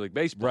on Major League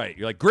Baseball. Right?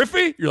 You're like,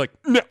 Griffey. You're like,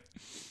 no.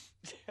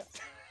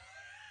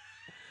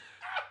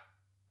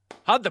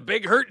 How'd the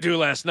Big Hurt do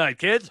last night,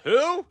 kids?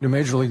 Who? Your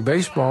Major League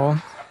Baseball.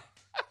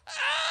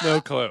 No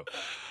clue.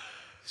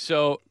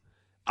 So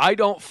I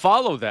don't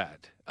follow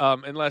that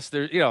unless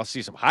there. I'll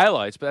see some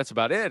highlights, but that's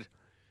about it.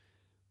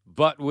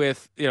 But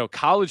with,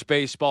 college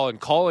baseball and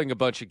calling a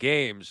bunch of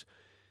games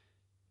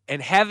and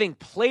having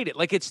played it,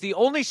 like, it's the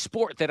only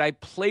sport that I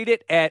played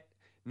it at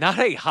not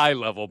a high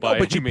level by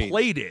but any you means.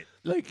 Played it.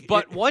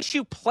 But once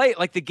you play it,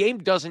 like, the game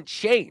doesn't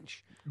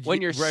change.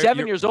 When you're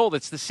 7 years old,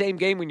 it's the same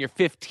game when you're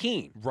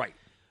 15. Right.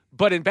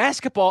 But in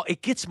basketball,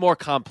 it gets more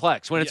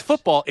complex. When it's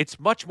football, it's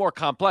much more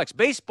complex.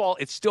 Baseball,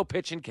 it's still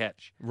pitch and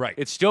catch. Right.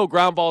 It's still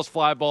ground balls,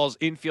 fly balls,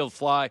 infield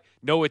fly,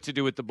 know what to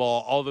do with the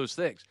ball, all those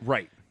things.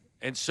 Right.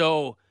 And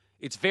so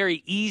it's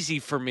very easy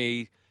for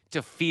me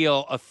to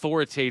feel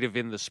authoritative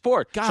in the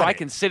sport. I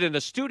can sit in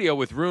a studio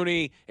with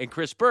Rooney and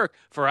Chris Burke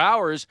for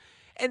hours,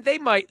 and they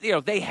might,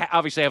 they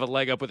obviously have a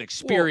leg up with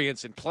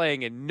experience and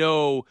playing and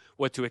know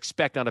what to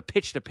expect on a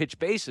pitch-to-pitch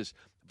basis.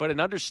 But an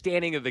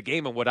understanding of the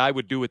game and what I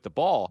would do with the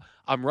ball,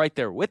 I'm right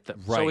there with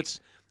them. Right. So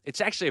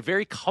it's actually a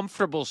very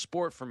comfortable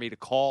sport for me to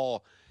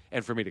call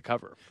and for me to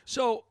cover.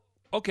 So,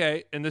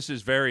 okay, and this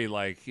is very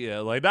like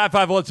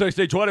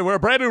 951-6020. We're a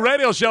brand new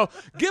radio show.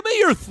 Give me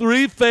your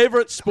 3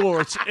 favorite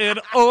sports in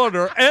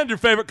order and your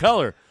favorite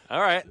color.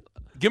 All right.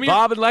 Give me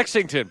Bob in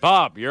Lexington.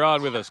 Bob, you're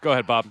on with us. Go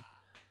ahead, Bob.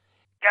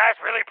 Guys,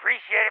 really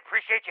appreciate it.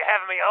 Appreciate you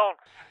having me on.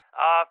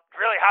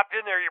 Really hopped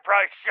in there. You're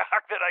probably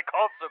shocked that I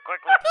called so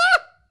quickly.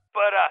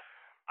 But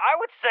I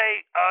would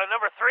say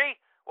number 3,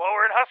 well,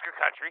 we're in Husker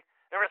country.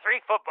 Number 3,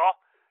 football.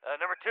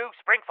 Number 2,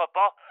 spring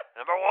football.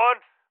 Number 1,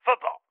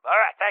 football. All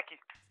right, thank you.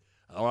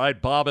 All right,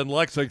 Bob in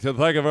Lexington,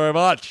 thank you very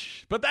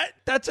much. But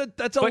that's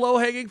a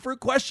low-hanging fruit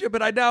question,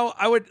 but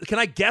can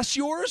I guess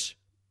yours?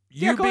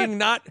 You being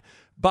not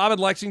Bob in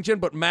Lexington,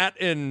 but Matt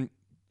in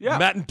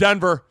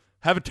Denver,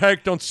 have a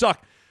tank, don't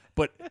suck.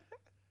 But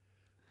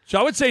so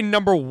I would say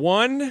number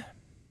 1.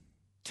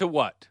 To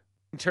what?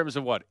 In terms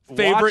of what?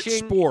 Favorite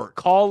Watching, sport.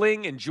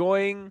 Calling,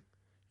 enjoying.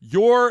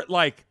 You're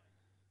like,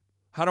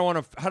 how do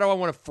I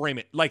want to frame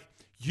it? Like,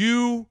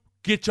 you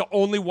get to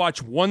only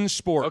watch one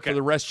sport for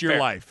the rest of your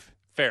life.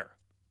 Fair.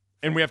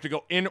 And we have to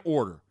go in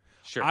order.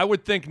 Sure. I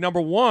would think number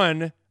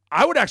 1,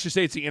 I would actually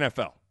say it's the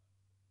NFL.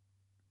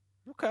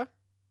 Okay.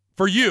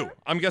 For you.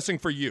 I'm guessing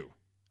for you.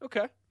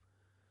 Okay.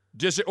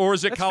 Or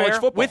is it That's college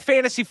fair. football? With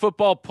fantasy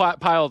football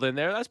piled in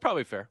there, that's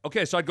probably fair.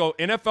 Okay, so I'd go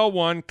NFL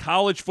 1,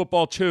 college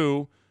football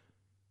 2.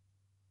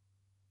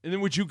 And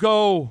then would you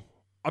go,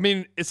 I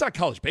mean, it's not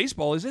college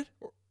baseball, is it?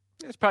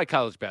 It's probably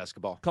college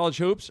basketball. College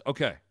hoops?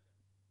 Okay.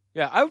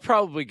 Yeah, I would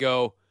probably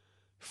go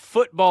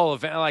football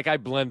event. Like, I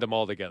blend them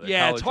all together.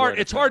 Yeah, it's hard.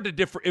 It's hard to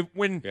differ.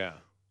 Yeah.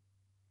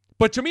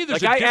 But to me,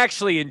 there's I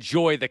actually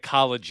enjoy the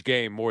college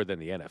game more than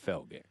the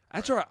NFL game.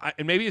 That's all right.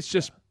 And maybe it's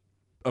just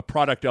a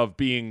product of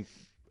being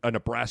a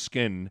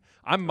Nebraskan.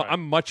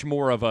 I'm much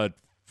more of a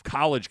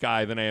college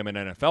guy than I am an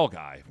NFL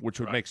guy, which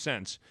would make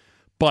sense.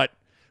 But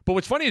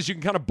what's funny is you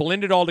can kind of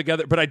blend it all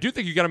together. But I do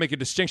think you got to make a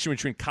distinction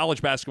between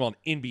college basketball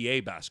and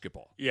NBA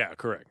basketball. Yeah,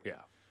 correct.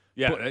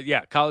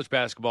 Yeah. College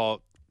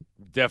basketball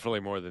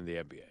definitely more than the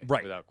NBA,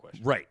 right? Without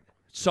question. Right.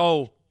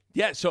 So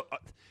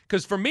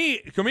because for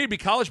me, it'd be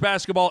college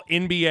basketball,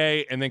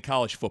 NBA, and then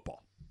college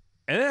football,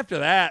 and then after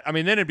that, I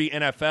mean, then it'd be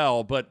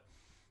NFL. But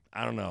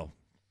I don't know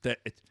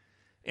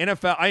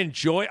NFL. I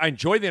enjoy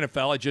the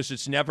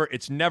NFL.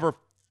 It's never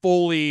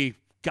fully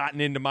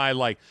gotten into my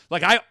like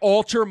I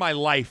alter my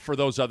life for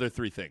those other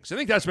three things. I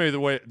think that's maybe the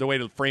way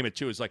to frame it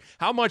too, is like,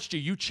 how much do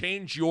you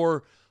change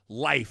your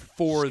life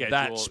for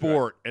that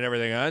sport and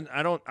everything?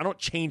 I don't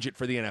change it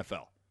for the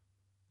NFL.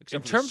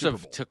 In terms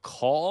of to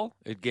call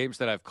at games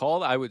that I've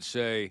called, I would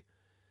say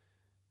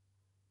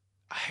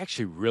I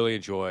actually really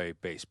enjoy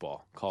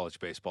baseball, college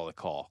baseball to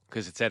call,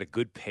 because it's at a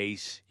good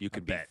pace. You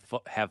can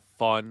have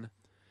fun,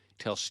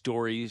 tell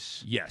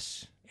stories.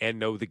 Yes. And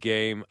know the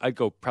game. I'd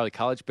go probably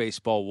college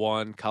baseball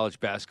 1, college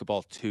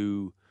basketball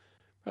 2,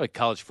 probably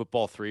college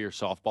football 3 or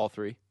softball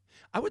 3.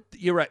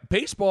 You're right.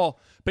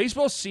 Baseball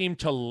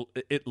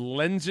it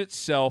lends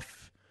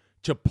itself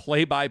to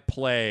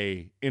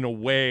play-by-play in a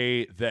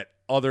way that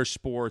other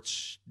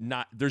sports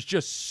not. There's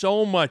just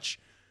so much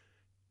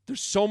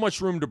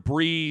room to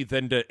breathe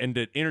and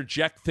to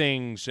interject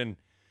things and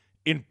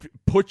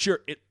put your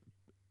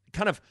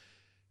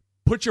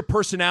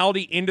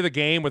personality into the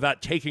game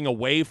without taking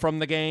away from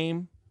the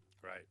game.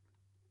 Right.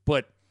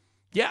 But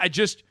yeah,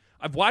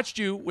 I've watched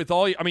you with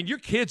I mean, your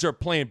kids are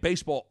playing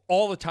baseball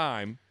all the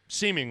time,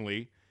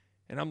 seemingly,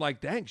 and I'm like,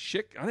 dang,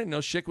 Schick, I didn't know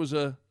Schick was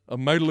a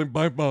Major League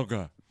Baseball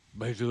guy.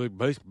 Major League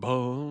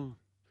Baseball.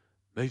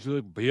 Major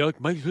League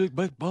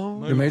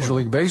Baseball. The Major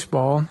League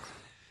Baseball.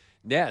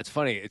 Yeah, it's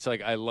funny. It's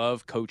like I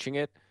love coaching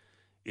it.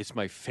 It's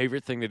my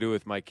favorite thing to do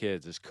with my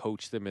kids is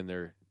coach them in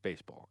their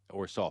baseball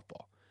or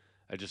softball.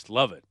 I just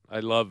love it. I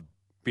love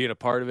being a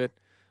part of it.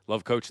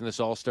 Love coaching this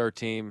all-star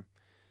team.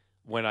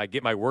 When I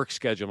get my work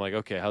schedule, I'm like,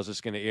 okay, how's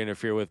this going to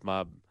interfere with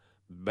my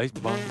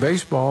baseball?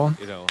 Baseball.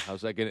 You know,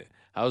 how's it going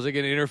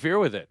to interfere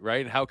with it,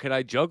 right? And how can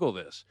I juggle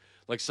this?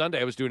 Like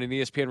Sunday, I was doing an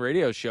ESPN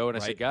radio show, and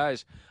I said,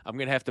 guys, I'm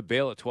going to have to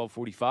bail at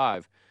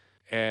 12:45,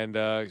 and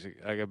I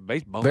got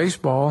baseball.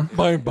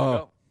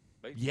 Baseball.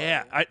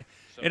 Yeah,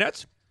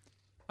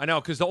 I know,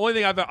 because the only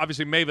thing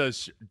obviously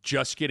Mava's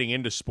just getting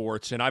into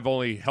sports, and I've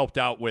only helped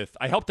out with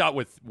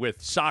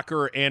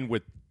soccer and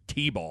with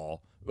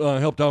t-ball. I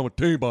helped out with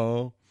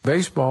t-ball.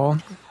 Baseball.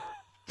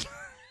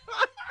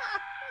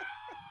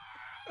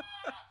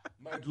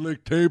 Major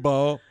League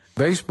t-ball.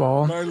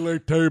 Baseball. Major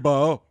League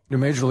t-ball. The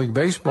Major League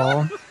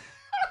Baseball.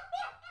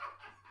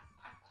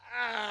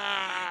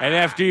 And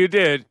after you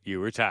did, you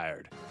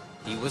retired.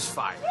 He was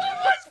fired.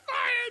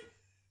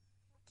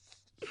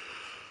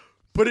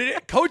 But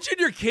coaching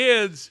your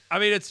kids, I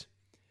mean, it's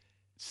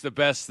the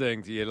best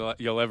thing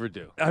you'll ever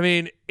do. I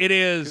mean, it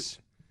is.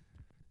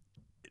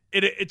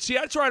 See,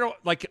 that's why I don't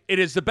like. It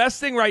is the best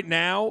thing right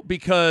now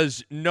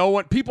because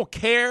people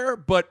care,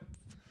 but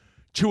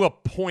to a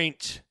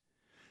point,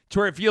 to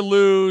where if you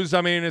lose,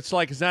 I mean, it's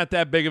like it's not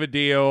that big of a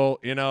deal.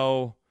 You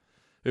know,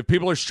 if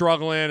people are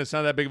struggling, it's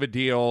not that big of a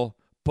deal.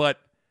 But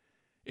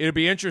it'd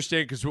be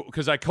interesting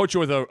because I coach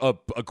with a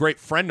great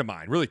friend of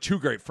mine, really two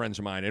great friends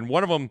of mine, and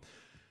one of them.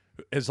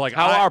 Is like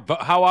how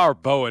are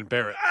Bo and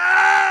Barrett?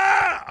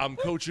 I'm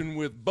coaching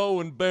with Bo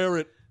and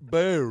Barrett.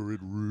 Barrett.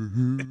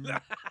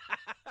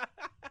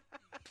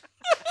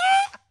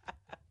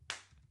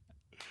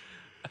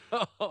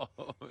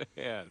 Oh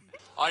man!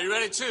 Are you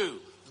ready to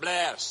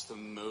blast the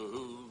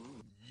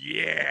moon?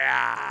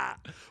 Yeah.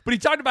 But he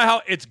talked about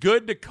how it's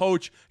good to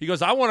coach. He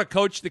goes, I want to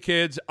coach the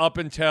kids up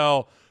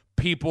until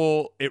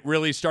it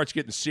really starts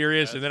getting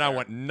serious, and then I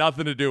want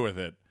nothing to do with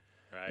it.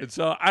 Right. And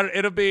so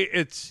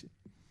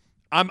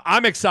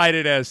I'm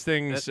excited as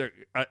things.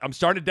 I'm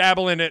starting to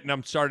dabble in it,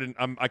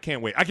 and I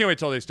can't wait. I can't wait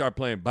till they start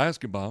playing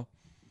basketball.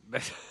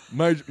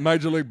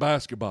 Major League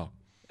Basketball.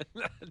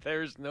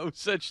 There's no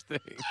such thing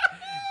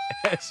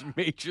as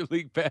Major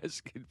League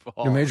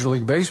Basketball. The Major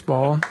League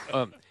Baseball.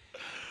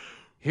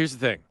 Here's the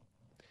thing.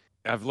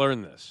 I've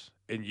learned this,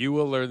 and you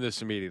will learn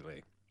this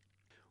immediately.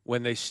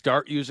 When they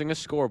start using a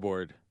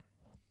scoreboard,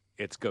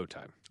 it's go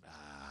time.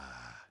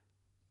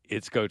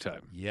 It's go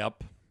time.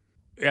 Yep.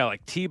 Yeah,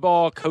 like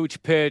T-ball,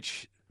 coach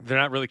pitch, they're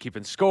not really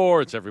keeping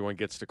score. It's everyone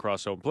gets to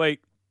cross home plate.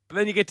 But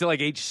then you get to like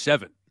age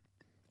 7,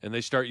 and they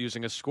start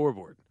using a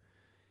scoreboard.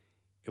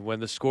 when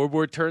the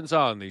scoreboard turns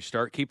on, they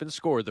start keeping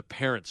score, the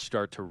parents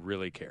start to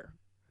really care.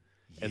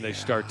 And they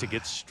start to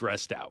get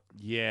stressed out.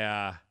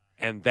 Yeah.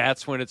 And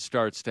that's when it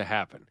starts to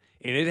happen.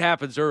 And it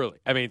happens early.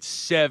 I mean,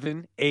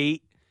 7,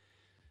 8.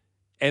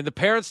 And the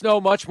parents know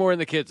much more than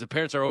the kids. The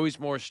parents are always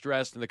more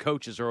stressed, and the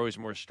coaches are always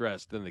more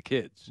stressed than the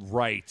kids.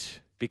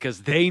 Right.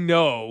 Because they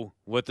know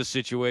what the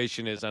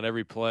situation is on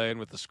every play and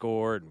with the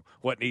score and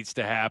what needs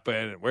to happen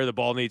and where the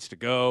ball needs to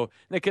go.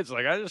 And the kid's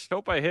like, I just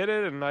hope I hit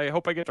it, and I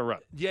hope I get to run.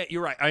 Yeah,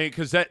 you're right.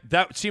 Because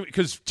that seemed,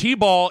 because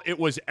T-ball, it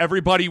was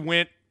everybody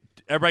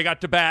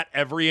got to bat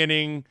every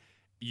inning.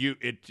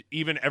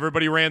 Even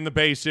everybody ran the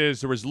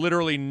bases. There was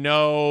literally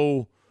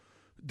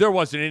there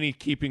wasn't any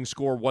keeping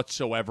score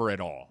whatsoever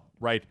at all,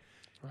 right?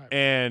 Right.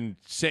 And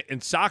in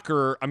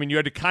soccer, I mean, you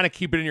had to kind of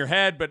keep it in your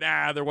head, but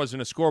there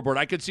wasn't a scoreboard.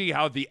 I could see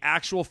how the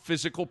actual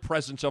physical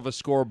presence of a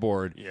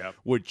scoreboard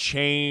would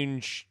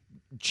change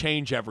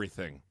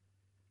everything.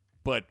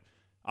 But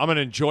I'm going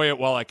to enjoy it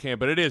while I can.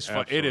 But it is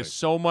fun. It is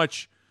so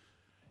much.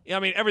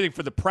 I mean, everything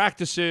from the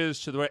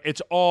practices to the.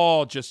 It's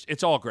all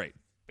great.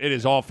 It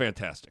is all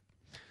fantastic.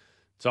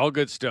 It's all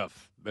good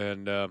stuff.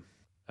 And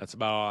that's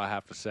about all I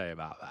have to say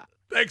about that.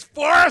 Thanks,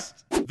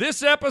 Forrest!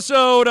 This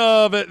episode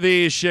of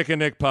the Schick and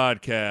Nick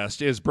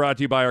podcast is brought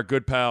to you by our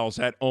good pals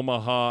at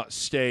Omaha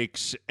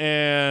Steaks.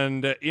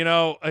 And,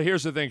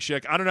 here's the thing,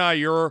 Schick. I don't know how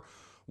your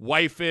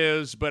wife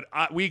is, but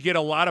we get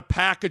a lot of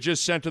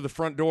packages sent to the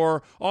front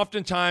door.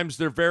 Oftentimes,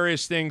 they're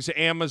various things,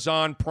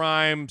 Amazon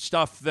Prime,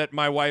 stuff that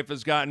my wife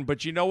has gotten.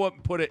 But you know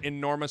what put an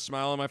enormous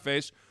smile on my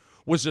face?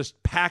 Was this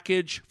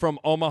package from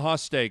Omaha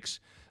Steaks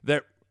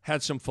that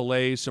had some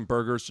fillets, some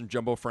burgers, some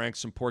jumbo franks,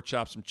 some pork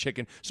chops, some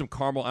chicken, some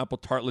caramel apple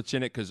tartlets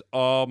in it because,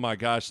 oh, my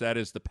gosh, that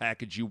is the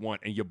package you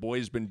want. And your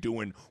boy's been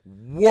doing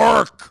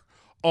work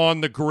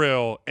on the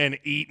grill and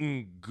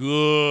eating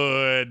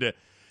good.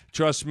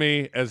 Trust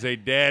me, as a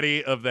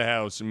daddy of the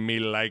house, me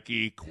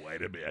likey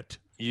quite a bit.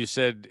 You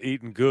said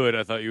eating good.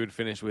 I thought you would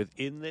finish with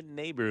in the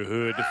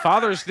neighborhood.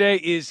 Father's Day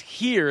is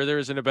here. There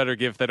isn't a better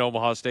gift than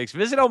Omaha Steaks.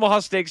 Visit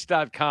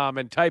omahasteaks.com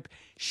and type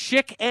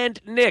Schick and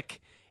Nick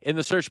in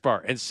the search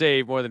bar and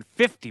save more than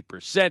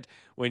 50%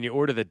 when you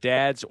order the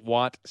Dads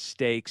Want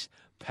Steaks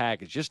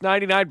package. Just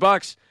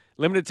 $99.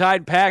 Limited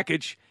time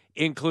package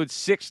includes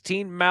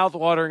 16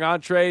 mouth-watering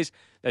entrees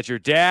that your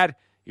dad,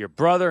 your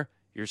brother,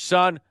 your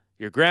son,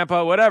 your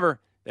grandpa, whatever,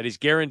 that he's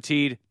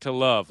guaranteed to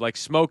love, like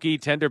smoky,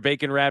 tender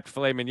bacon-wrapped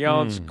filet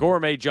mignons,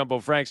 gourmet jumbo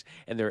franks,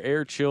 and their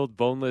air-chilled,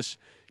 boneless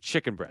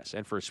chicken breasts.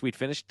 And for a sweet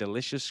finish,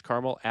 delicious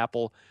caramel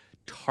apple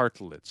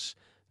tartlets.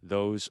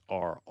 Those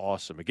are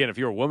awesome. Again, if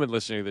you're a woman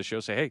listening to this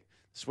show, say, hey,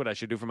 this is what I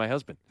should do for my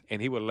husband,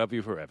 and he will love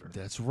you forever.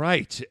 That's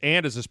right.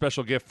 And as a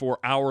special gift for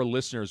our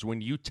listeners,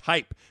 when you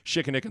type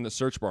Schick and Nick in the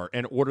search bar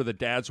and order the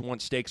Dads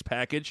Want Steaks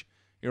package,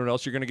 you know what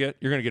else you're going to get?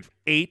 You're going to get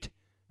 8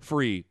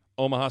 free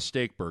Omaha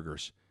Steak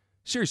burgers.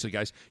 Seriously,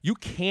 guys, you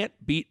can't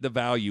beat the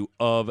value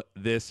of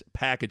this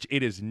package.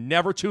 It is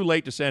never too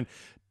late to send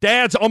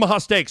Dad's Omaha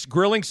Steaks.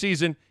 Grilling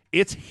season,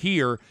 it's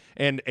here,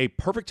 and a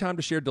perfect time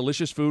to share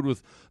delicious food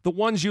with the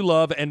ones you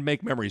love and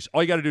make memories.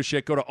 All you got to do is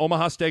go to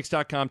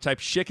omahasteaks.com, type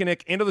Schick and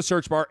Nick into the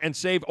search bar, and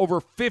save over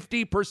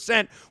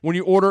 50% when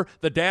you order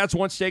the Dad's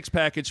Want Steaks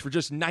package for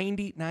just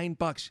 $99.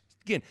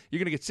 Again, you're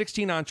going to get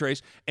 16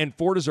 entrees and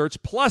 4 desserts,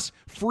 plus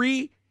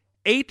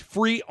 8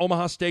 free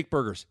Omaha Steak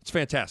burgers. It's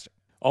fantastic.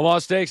 Omaha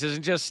Steaks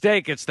isn't just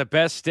steak. It's the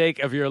best steak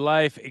of your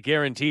life,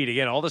 guaranteed.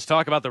 Again, all this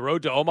talk about the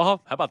road to Omaha.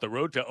 How about the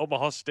road to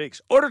Omaha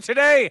Steaks? Order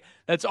today.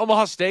 That's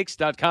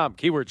omahasteaks.com.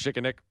 Keyword Schick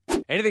and Nick.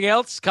 Anything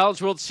else?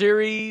 College World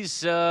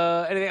Series?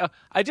 Anything?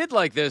 I did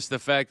like this, the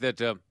fact that,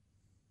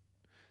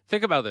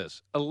 think about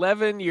this.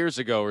 11 years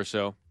ago or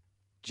so,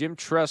 Jim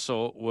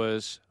Tressel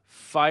was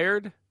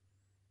fired,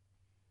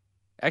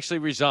 actually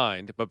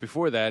resigned, but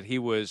before that, he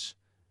was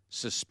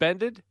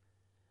suspended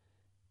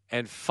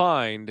and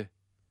fined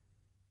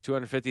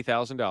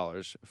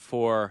 $250,000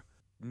 for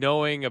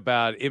knowing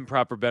about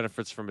improper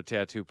benefits from a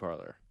tattoo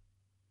parlor.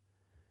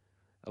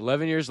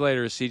 11 years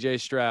later, C.J.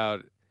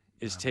 Stroud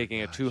is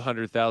taking a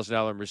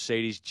 $200,000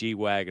 Mercedes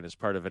G-Wagon as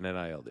part of an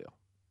NIL deal.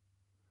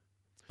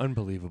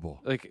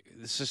 Unbelievable. Like,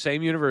 it's the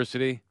same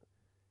university,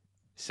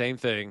 same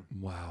thing.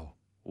 Wow.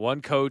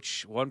 One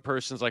coach, one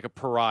person's like a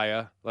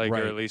pariah, like,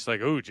 right. Or at least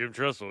like, ooh, Jim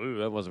Tressel, ooh,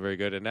 that wasn't very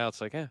good. And now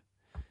it's like,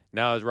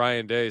 Now, as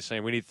Ryan Day is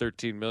saying, we need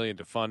 $13 million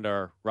to fund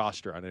our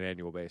roster on an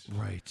annual basis.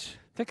 Right.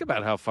 Think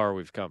about how far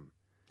we've come.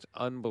 It's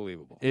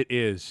unbelievable. It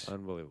is.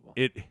 Unbelievable.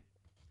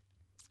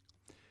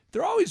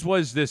 There always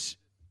was this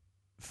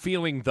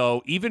feeling,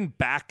 though, even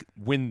back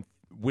when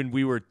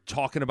we were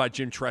talking about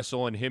Jim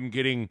Tressel and him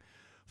getting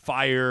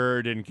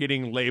fired and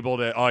getting labeled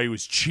he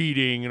was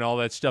cheating and all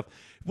that stuff.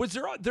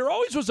 There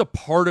always was a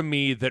part of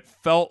me that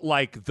felt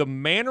like the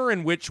manner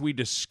in which we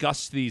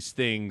discussed these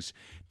things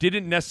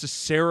didn't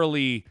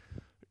necessarily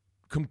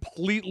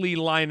completely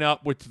line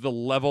up with the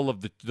level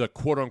of the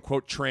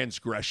quote-unquote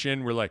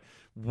transgression. We're like,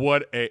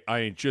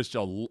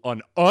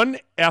 an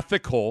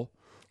unethical,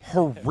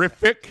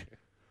 horrific,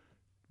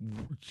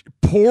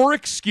 poor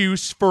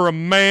excuse for a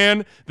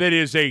man that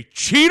is a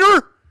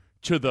cheater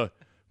to the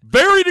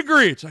Very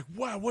degree. It's like,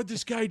 wow, what'd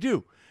this guy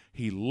do?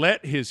 He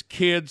let his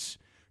kids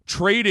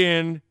trade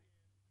in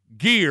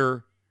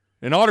gear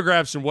and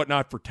autographs and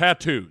whatnot for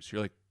tattoos.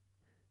 You're like,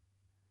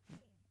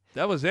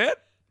 that was it?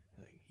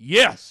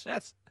 Yes.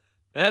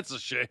 That's a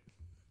shame.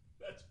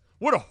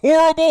 What a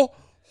horrible,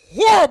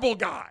 horrible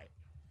guy.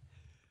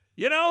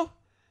 You know?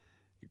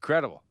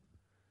 Incredible.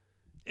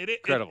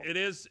 Incredible. It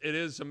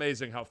is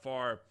amazing how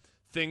far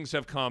things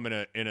have come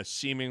in a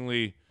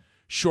seemingly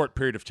short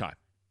period of time.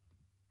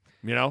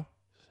 You know?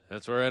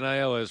 That's where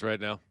NIL is right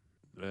now.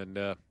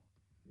 And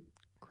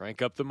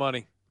crank up the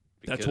money.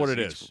 That's what it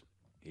is.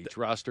 Each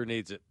roster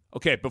needs it.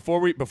 Okay, before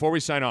we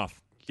sign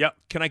off. Yep.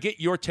 Can I get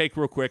your take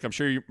real quick? I'm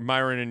sure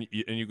Myron and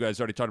you guys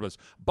already talked about this.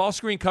 Ball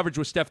screen coverage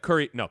with Steph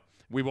Curry. No,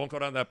 we won't go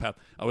down that path.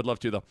 I would love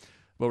to, though.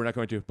 But we're not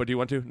going to. But do you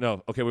want to?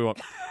 No. Okay, we won't.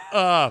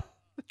 Draymond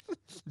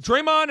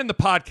and the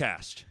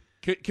podcast.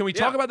 Can we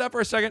talk about that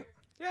for a second?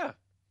 Yeah.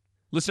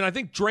 Listen, I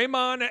think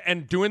Draymond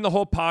and doing the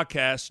whole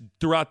podcast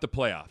throughout the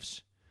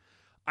playoffs,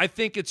 I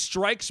think it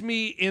strikes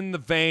me in the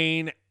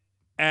vein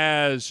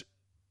as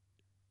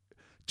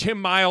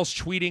Tim Miles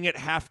tweeting at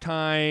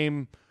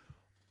halftime,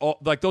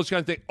 like those kind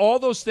of things. All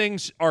those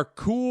things are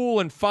cool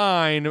and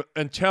fine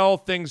until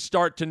things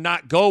start to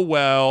not go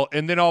well,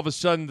 and then all of a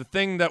sudden the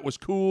thing that was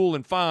cool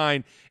and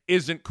fine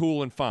isn't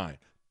cool and fine.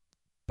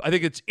 I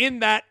think it's in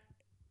that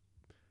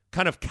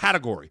kind of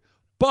category.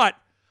 But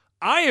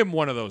I am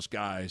one of those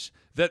guys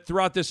that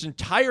throughout this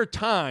entire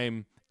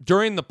time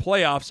during the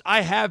playoffs,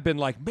 I have been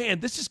like, man,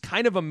 this is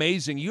kind of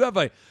amazing. You have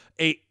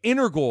a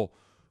integral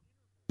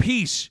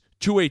piece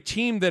to a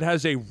team that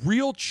has a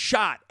real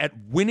shot at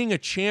winning a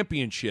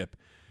championship,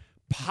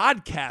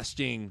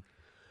 podcasting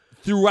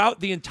throughout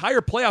the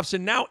entire playoffs,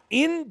 and now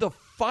in the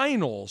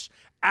finals,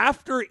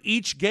 after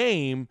each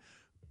game,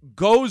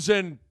 goes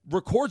and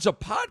records a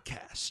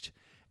podcast.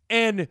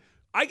 And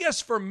I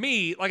guess for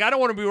me, like, I don't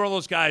want to be one of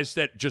those guys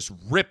that just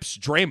rips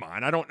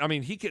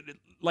Draymond. He could,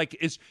 like,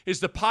 is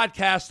the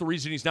podcast the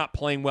reason he's not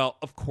playing well?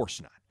 Of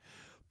course not.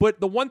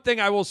 But the one thing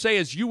I will say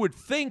is you would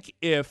think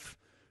if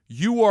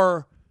you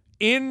are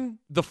in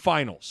the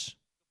finals,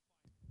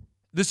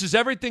 this is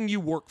everything you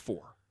work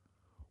for,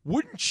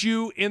 wouldn't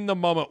you in the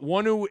moment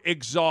want to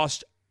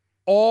exhaust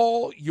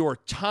all your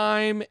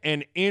time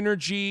and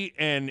energy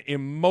and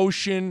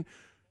emotion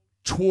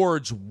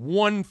towards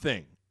one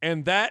thing,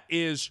 and that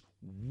is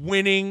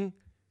winning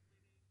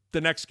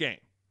the next game?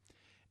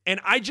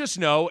 And I just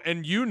know,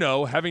 and you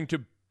know, having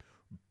to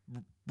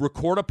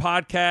record a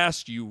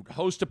podcast, you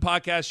host a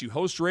podcast, you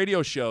host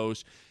radio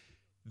shows,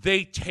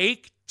 they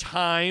take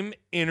time,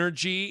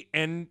 energy,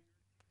 and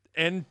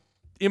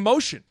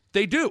emotion.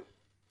 They do.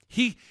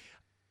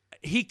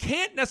 He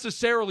can't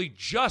necessarily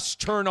just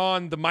turn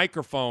on the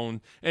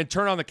microphone and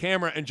turn on the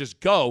camera and just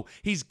go.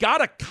 He's got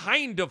to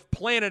kind of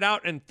plan it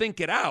out and think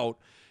it out.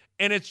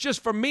 And it's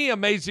just, for me,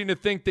 amazing to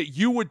think that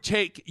you would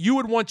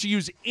want to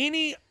use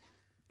any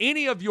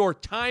of your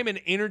time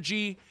and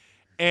energy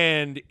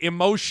and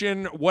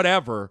emotion,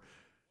 whatever,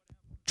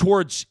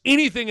 towards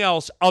anything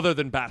else other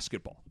than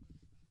basketball.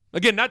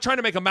 Again, not trying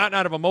to make a mountain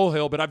out of a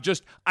molehill, but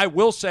I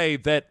will say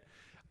that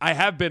I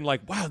have been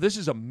like, wow, this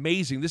is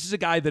amazing. This is a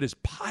guy that is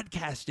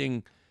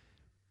podcasting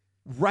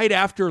right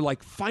after,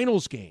 like,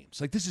 finals games.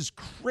 Like, this is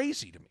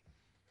crazy to me.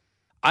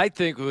 I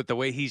think with the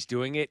way he's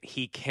doing it,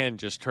 he can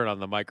just turn on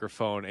the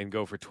microphone and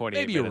go for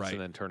 28 minutes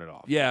and then turn it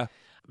off. Yeah.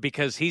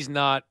 Because he's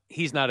not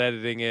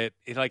editing it.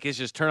 It's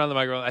just turn on the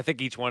microphone. I think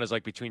each one is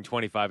like between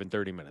 25 and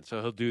 30 minutes.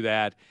 So he'll do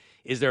that.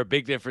 Is there a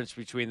big difference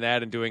between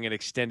that and doing an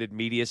extended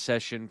media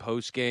session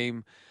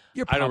post-game?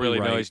 I don't really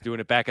know. He's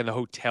doing it back in the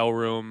hotel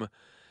room.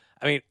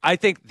 I mean, I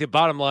think the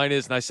bottom line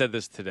is, and I said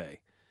this today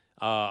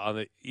on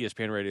the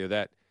ESPN radio,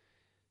 that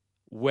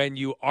when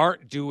you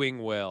aren't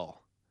doing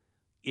well,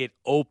 it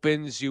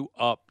opens you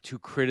up to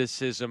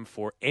criticism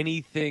for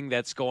anything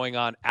that's going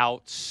on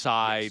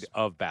outside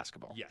of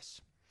basketball.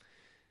 Yes.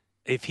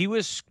 If he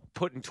was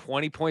putting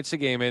 20 points a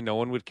game in, no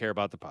one would care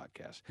about the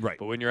podcast. Right.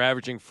 But when you're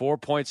averaging 4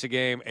 points a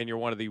game and you're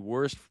one of the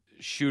worst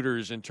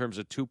shooters in terms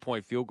of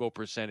 2-point field goal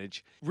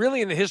percentage,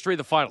 really in the history of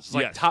the finals, it's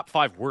like top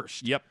 5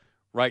 worst. Yep.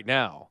 Right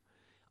now,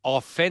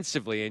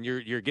 offensively, and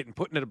you're getting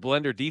put in a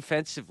blender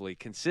defensively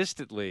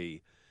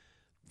consistently,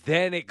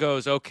 then it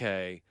goes,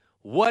 okay,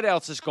 what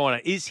else is going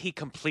on? Is he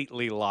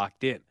completely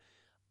locked in?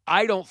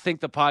 I don't think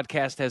the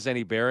podcast has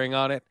any bearing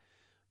on it,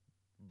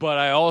 but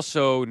I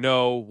also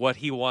know what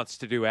he wants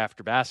to do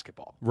after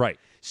basketball. Right.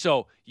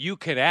 So you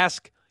can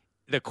ask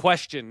the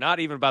question,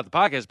 not even about the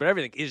podcast, but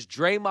everything. Is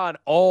Draymond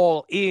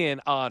all in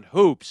on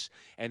hoops?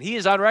 And he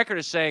is on record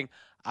as saying,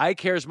 I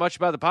care as much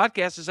about the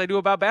podcast as I do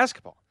about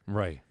basketball.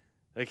 Right.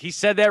 Like, he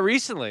said that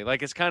recently.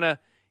 Like, it's kind of,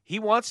 he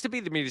wants to be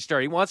the media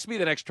star. He wants to be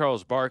the next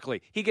Charles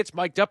Barkley. He gets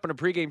mic'd up in a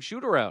pregame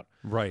shoot-around.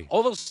 Right.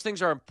 All those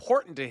things are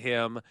important to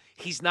him.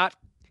 He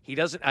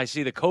doesn't, I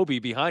see the Kobe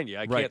behind you.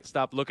 I can't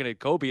stop looking at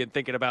Kobe and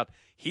thinking about,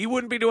 he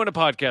wouldn't be doing a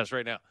podcast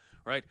right now,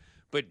 right?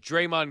 But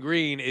Draymond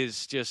Green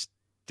is just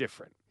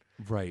different.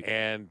 Right.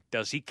 And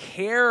does he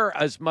care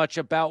as much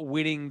about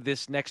winning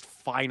this next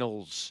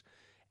finals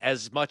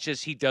as much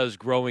as he does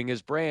growing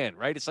his brand,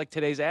 right? It's like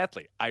today's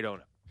athlete. I don't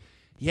know.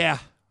 Yeah.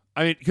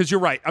 I mean, because you're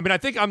right. I mean, I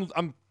think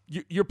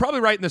you're probably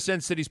right in the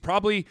sense that he's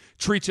probably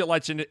treats it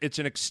like it's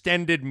an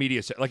extended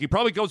media set. Like he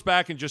probably goes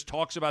back and just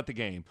talks about the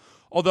game.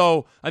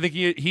 Although I think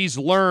he's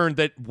learned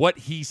that what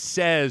he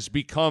says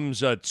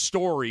becomes a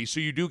story. So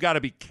you do got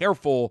to be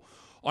careful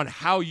on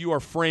how you are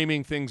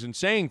framing things and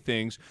saying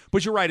things.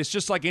 But you're right. It's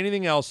just like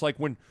anything else. Like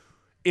when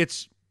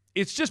it's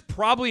just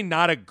probably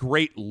not a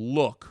great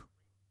look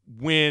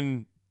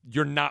when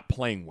you're not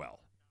playing well.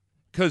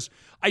 Because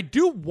I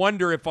do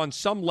wonder if on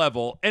some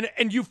level,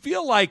 and you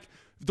feel like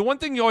the one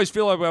thing you always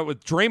feel about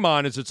with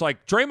Draymond is it's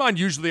like Draymond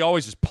usually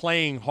always is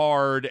playing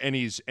hard and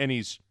he's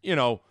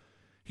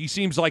he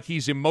seems like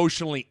he's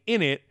emotionally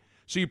in it.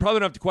 So you probably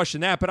don't have to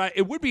question that. But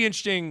it would be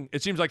interesting.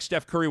 It seems like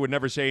Steph Curry would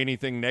never say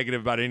anything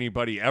negative about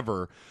anybody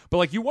ever. But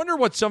like you wonder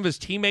what some of his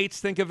teammates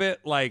think of it.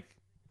 Like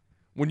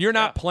when you're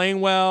not playing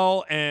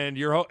well and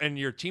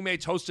your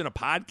teammates hosting a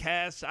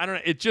podcast. I don't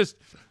know.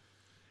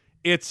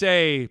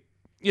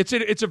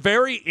 It's a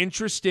very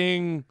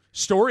interesting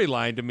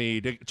storyline to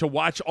me to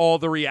watch all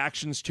the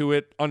reactions to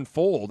it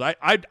unfold.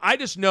 I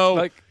just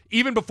know,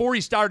 even before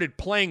he started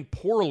playing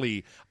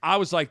poorly, I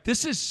was like,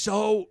 this is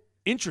so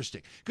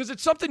interesting. Because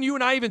it's something you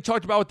and I even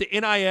talked about with the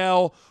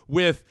NIL,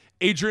 with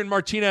Adrian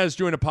Martinez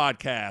doing a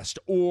podcast,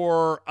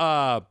 or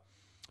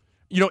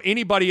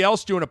anybody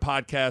else doing a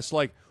podcast.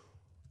 Like,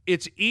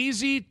 it's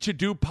easy to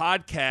do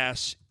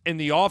podcasts in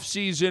the off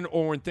season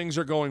or when things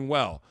are going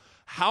well.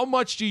 How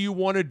much do you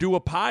want to do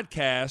a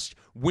podcast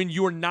when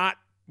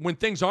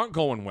things aren't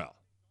going well?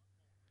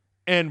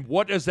 And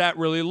what does that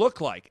really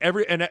look like?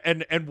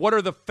 And what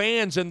are the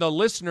fans and the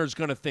listeners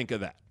going to think of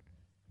that?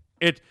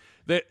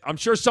 I'm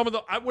sure some of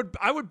I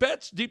would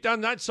bet deep down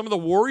that some of the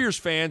Warriors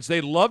fans,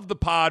 they loved the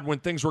pod when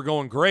things were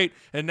going great,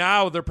 and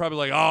now they're probably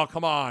like, "Oh,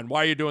 come on,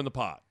 why are you doing the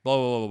pod?" Blah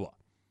blah blah blah blah.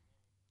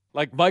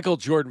 Like Michael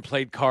Jordan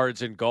played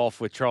cards in golf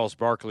with Charles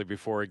Barkley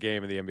before a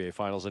game in the NBA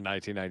Finals in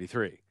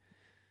 1993.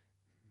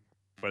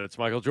 But it's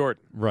Michael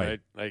Jordan, right?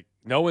 Like,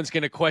 no one's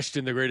going to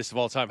question the greatest of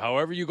all time.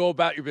 However you go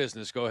about your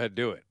business, go ahead and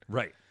do it.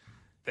 Right.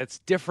 That's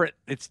different.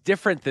 It's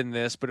different than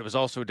this, but it was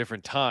also a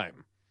different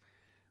time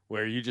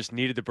where you just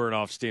needed to burn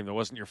off steam. There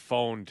wasn't your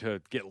phone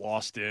to get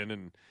lost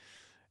in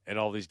and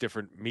all these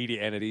different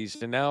media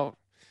entities. And now,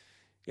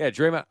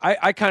 Draymond,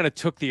 I kind of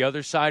took the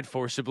other side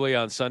forcibly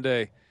on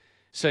Sunday,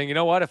 saying, you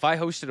know what, if I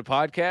hosted a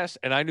podcast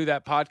and I knew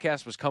that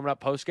podcast was coming up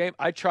post-game,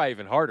 I'd try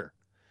even harder.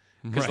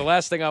 Because the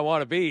last thing I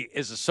want to be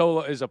is a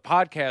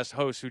podcast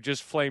host who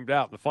just flamed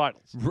out in the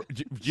finals.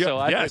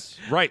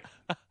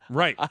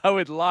 Right. I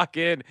would lock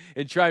in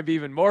and try and be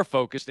even more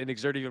focused and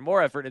exert even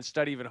more effort and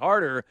study even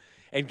harder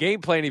and game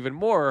plan even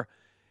more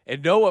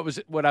and know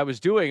what I was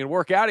doing and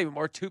work out even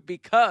more too,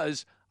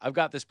 because I've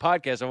got this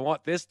podcast. I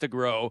want this to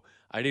grow.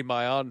 I need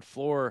my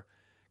on-floor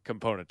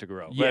component to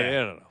grow. But I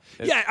don't know.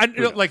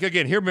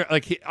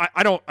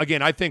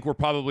 I think we're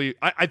probably,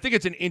 I think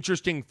it's an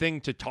interesting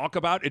thing to talk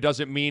about. It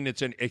doesn't mean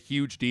it's a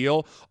huge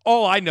deal.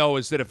 All I know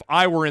is that if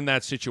I were in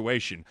that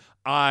situation,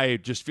 I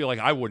just feel like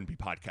I wouldn't be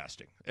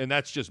podcasting. And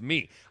that's just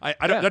me.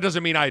 That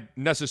doesn't mean I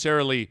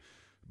necessarily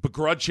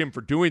begrudge him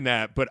for doing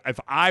that. But if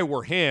I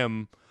were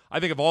him, I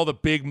think of all the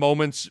big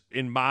moments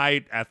in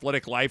my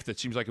athletic life that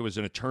seems like it was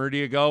an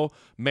eternity ago,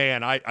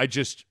 man, I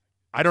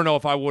don't know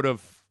if I would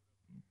have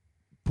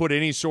put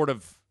any sort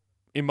of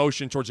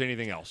emotion towards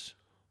anything else.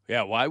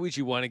 Yeah, why would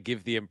you want to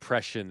give the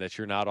impression that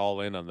you're not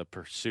all in on the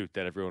pursuit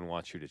that everyone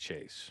wants you to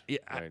chase? Yeah,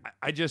 right?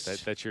 I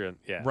just that you're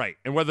right.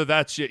 And whether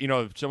that's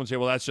someone say,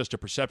 well, that's just a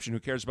perception. Who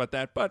cares about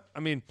that? But I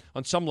mean,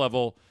 on some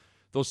level,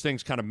 those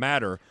things kind of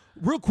matter.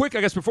 Real quick, I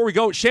guess before we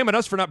go, shame on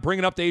us for not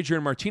bringing up the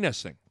Adrian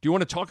Martinez thing. Do you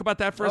want to talk about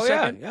that for a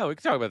second? Yeah, we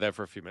can talk about that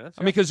for a few minutes.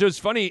 I mean, because it was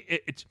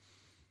funny.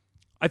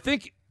 I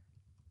think.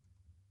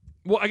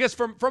 Well, I guess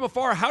from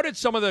afar, how did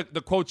some of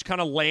the quotes kind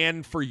of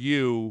land for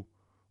you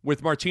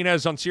with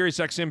Martinez on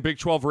SiriusXM Big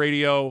 12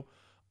 Radio?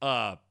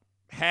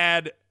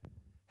 Had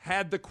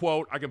the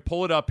quote. I can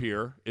pull it up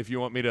here if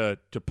you want me to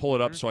pull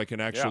it up so I can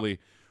actually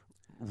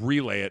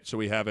relay it so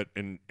we have it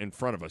in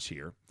front of us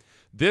here.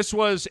 This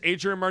was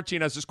Adrian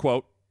Martinez's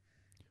quote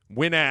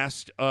when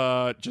asked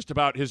just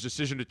about his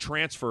decision to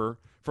transfer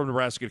from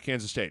Nebraska to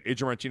Kansas State.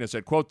 Adrian Martinez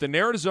said, quote, "The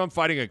narratives I'm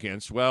fighting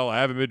against, well,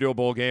 I haven't been to a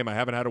bowl game. I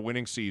haven't had a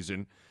winning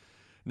season.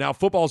 Now,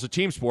 football is a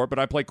team sport, but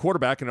I play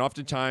quarterback, and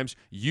oftentimes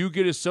you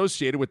get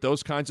associated with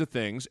those kinds of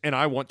things, and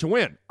I want to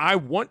win. I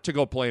want to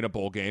go play in a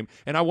bowl game,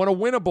 and I want to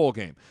win a bowl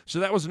game. So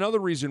that was another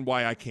reason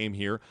why I came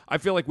here. I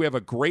feel like we have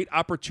a great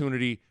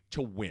opportunity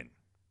to win."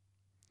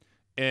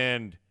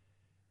 And,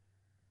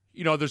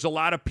 there's a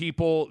lot of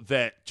people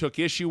that took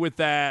issue with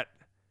that.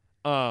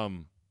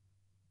 What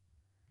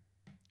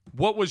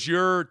was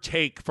your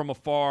take from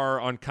afar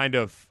on kind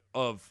of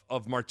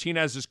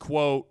Martinez's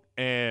quote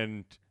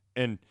and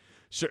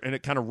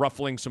it kind of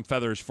ruffling some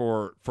feathers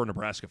for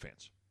Nebraska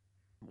fans?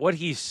 What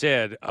he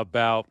said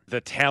about the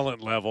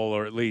talent level,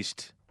 or at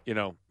least,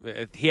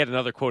 he had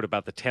another quote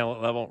about the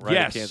talent level, right,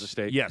 at Kansas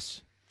State?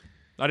 Yes.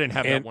 I didn't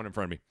have that one in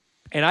front of me.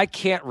 And I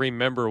can't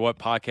remember what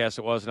podcast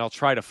it was, and I'll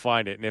try to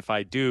find it. And if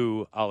I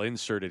do, I'll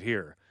insert it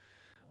here.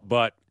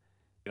 But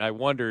I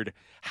wondered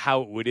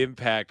how it would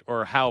impact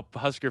or how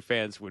Husker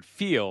fans would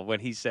feel when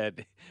he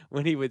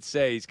would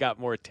say he's got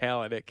more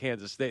talent at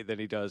Kansas State than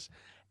he does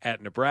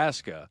at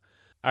Nebraska.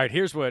 All right,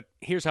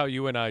 here's how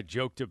you and I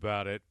joked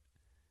about it,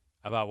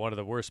 about one of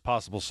the worst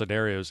possible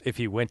scenarios if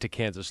he went to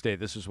Kansas State.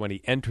 This is when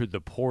he entered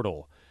the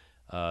portal.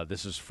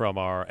 This is from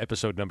our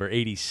episode number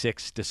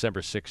 86,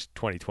 December 6,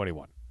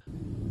 2021.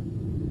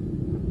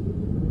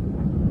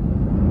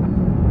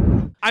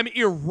 I'm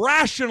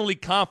irrationally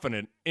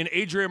confident in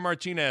Adrian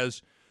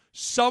Martinez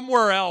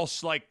somewhere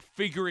else, like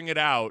figuring it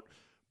out.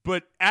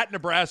 But at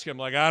Nebraska, I'm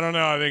like, I don't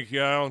know. I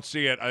don't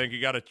see it. I think you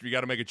got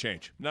to make a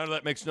change. None of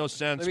that makes no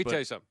sense. Let me tell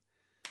you something.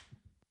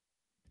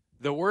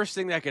 The worst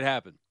thing that could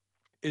happen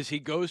is he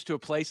goes to a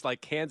place like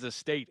Kansas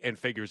State and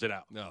figures it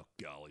out. Oh,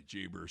 golly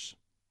jeebers.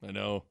 I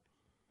know.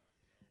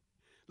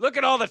 Look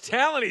at all the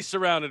talent he's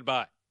surrounded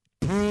by.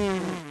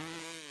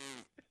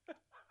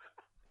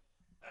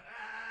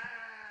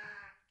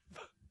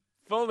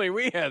 If only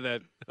we had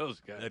those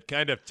guys. That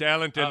kind of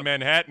talent in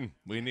Manhattan.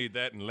 We need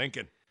that in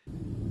Lincoln.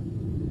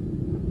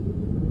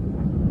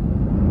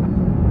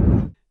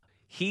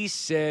 He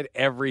said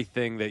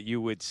everything that you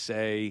would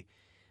say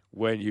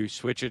when you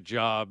switch a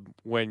job,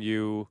 when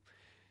you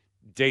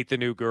date the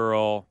new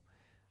girl,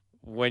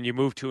 when you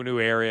move to a new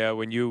area,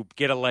 when you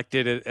get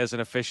elected as an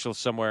official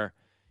somewhere.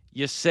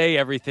 You say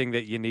everything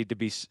that you need to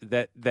be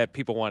that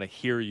people want to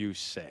hear you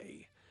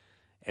say.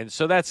 And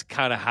so that's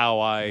kind of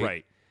how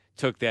I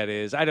took that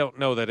is. I don't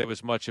know that it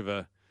was much of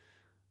a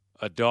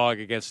dog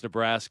against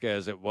Nebraska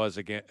as it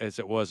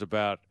was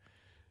about,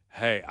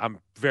 hey, I'm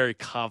very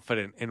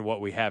confident in what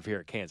we have here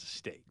at Kansas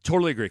State.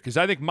 Totally agree, because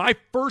I think my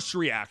first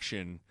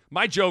reaction,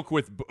 my joke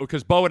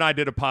because Bo and I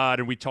did a pod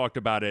and we talked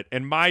about it,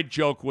 and my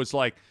joke was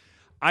like,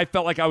 I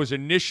felt like I was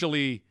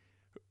initially,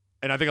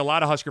 and I think a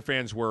lot of Husker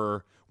fans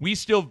were, we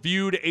still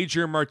viewed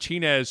Adrian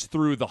Martinez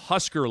through the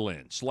Husker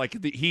lens,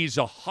 like he's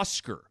a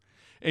Husker.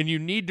 And you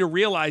need to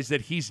realize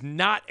that he's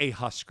not a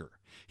Husker.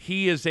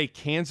 He is a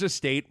Kansas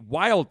State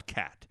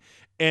Wildcat.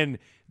 And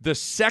the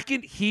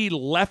second he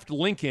left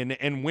Lincoln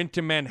and went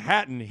to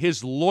Manhattan,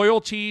 his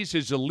loyalties,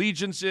 his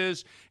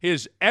allegiances,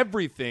 his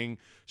everything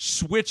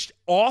switched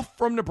off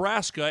from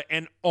Nebraska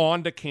and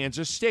on to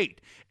Kansas State.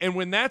 And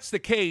when that's the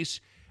case,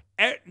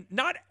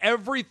 not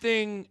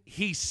everything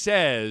he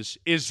says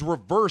is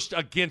reversed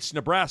against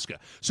Nebraska.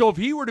 So if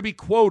he were to be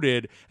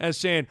quoted as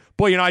saying,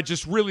 boy, I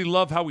just really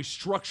love how we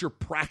structure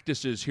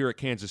practices here at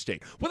Kansas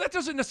State. Well, that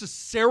doesn't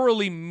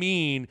necessarily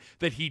mean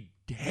that he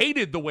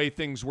hated the way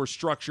things were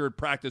structured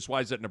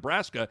practice-wise at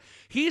Nebraska.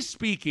 He's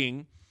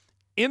speaking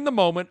in the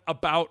moment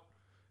about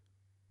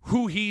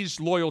who he's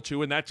loyal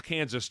to, and that's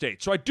Kansas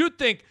State. So I do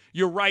think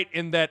you're right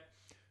in that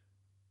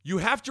you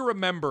have to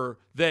remember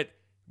that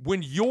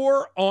when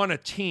you're on a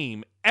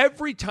team,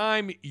 every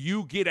time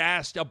you get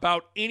asked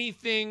about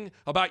anything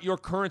about your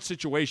current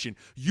situation,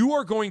 you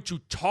are going to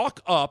talk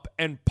up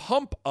and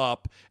pump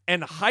up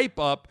and hype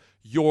up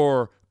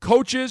your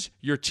coaches,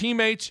 your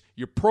teammates,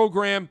 your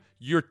program,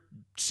 your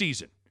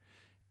season.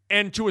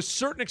 And to a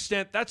certain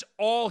extent, that's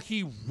all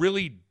he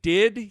really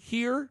did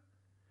here.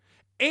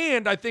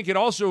 And I think it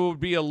also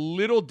would be a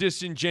little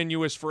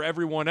disingenuous for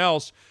everyone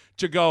else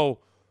to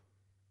go,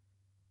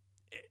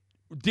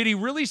 did he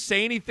really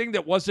say anything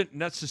that wasn't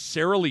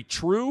necessarily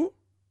true?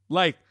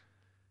 Like,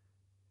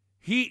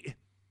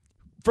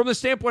 from the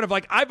standpoint of,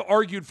 like, I've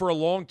argued for a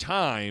long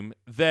time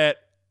that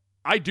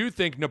I do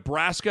think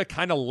Nebraska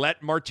kind of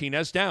let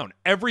Martinez down.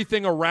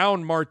 Everything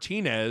around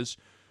Martinez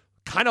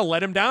kind of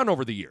let him down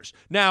over the years.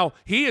 Now,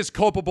 he is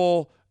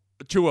culpable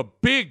to a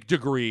big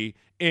degree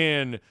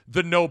in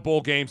the no bowl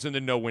games and the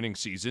no winning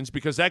seasons,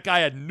 because that guy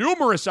had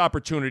numerous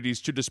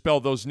opportunities to dispel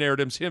those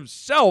narratives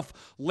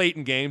himself late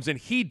in games, and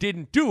he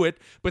didn't do it.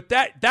 But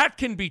that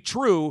can be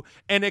true,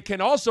 and it can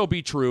also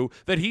be true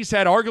that he's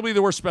had arguably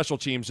the worst special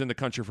teams in the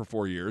country for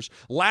 4 years.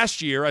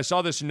 Last year, I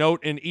saw this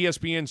note in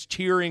ESPN's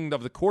tiering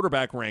of the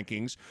quarterback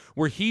rankings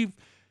where he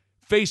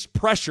faced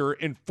pressure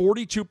in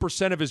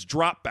 42% of his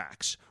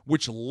dropbacks,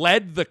 which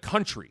led the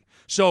country.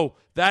 So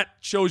that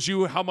shows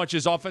you how much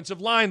his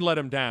offensive line let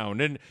him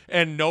down,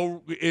 and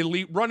no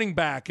elite running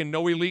back and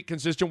no elite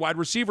consistent wide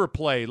receiver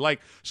play.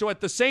 So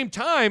at the same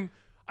time,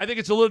 I think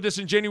it's a little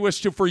disingenuous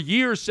to for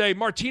years say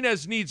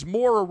Martinez needs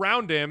more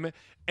around him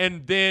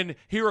and then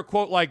hear a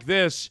quote like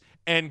this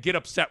and get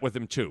upset with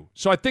him too.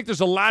 So I think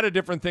there's a lot of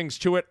different things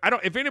to it.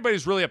 If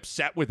anybody's really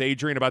upset with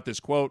Adrian about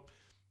this quote,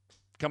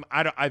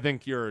 I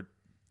think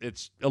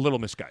it's a little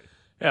misguided.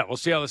 Yeah, we'll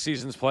see how the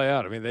seasons play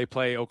out. I mean, they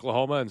play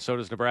Oklahoma, and so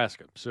does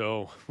Nebraska.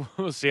 So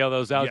we'll see how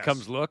those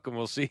outcomes look, and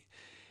we'll see.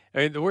 I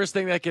mean, the worst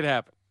thing that could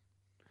happen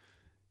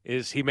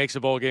is he makes a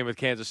bowl game with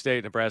Kansas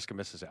State, Nebraska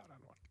misses out on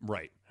one.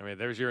 Right. I mean,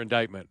 there's your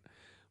indictment.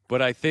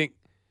 But I think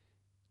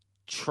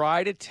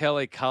try to tell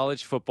a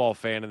college football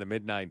fan in the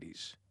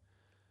mid-'90s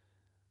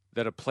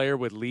that a player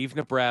would leave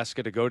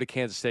Nebraska to go to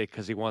Kansas State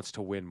because he wants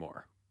to win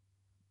more.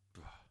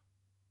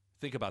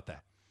 Think about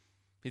that.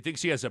 He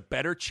thinks he has a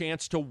better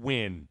chance to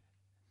win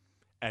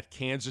at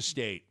Kansas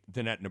State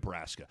than at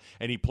Nebraska.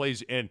 And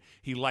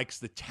he likes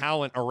the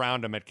talent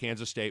around him at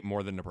Kansas State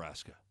more than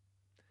Nebraska.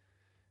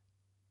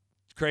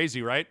 It's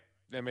crazy, right?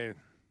 I mean,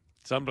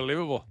 it's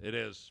unbelievable. It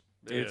is.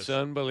 It's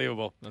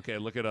unbelievable. Okay,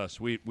 look at us.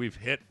 We've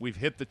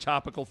hit the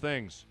topical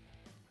things.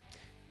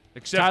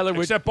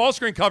 Except ball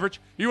screen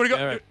coverage. You want to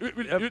go?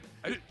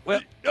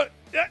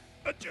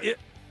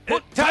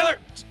 Tyler.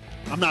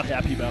 I'm not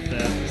happy about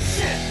that.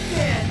 Schick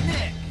and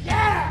Nick,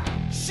 yeah!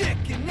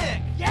 Schick and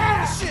Nick,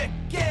 yeah! The Schick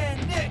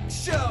and Nick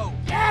Show,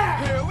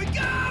 yeah! Here we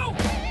go!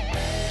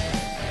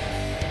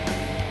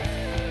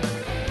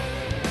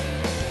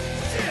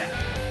 Schick,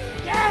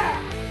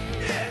 yeah!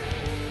 Nick,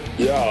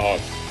 Yeah.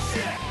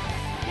 Schick,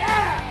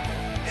 yeah!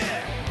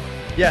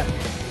 Nick, Yeah.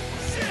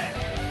 Schick,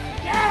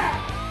 yeah!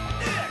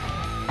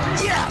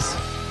 Nick, yes!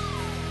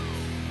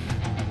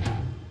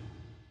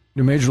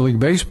 To Major League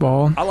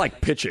Baseball. I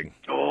like pitching.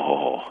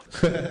 Oh.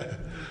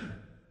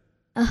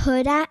 A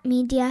Huda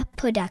Media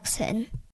Production.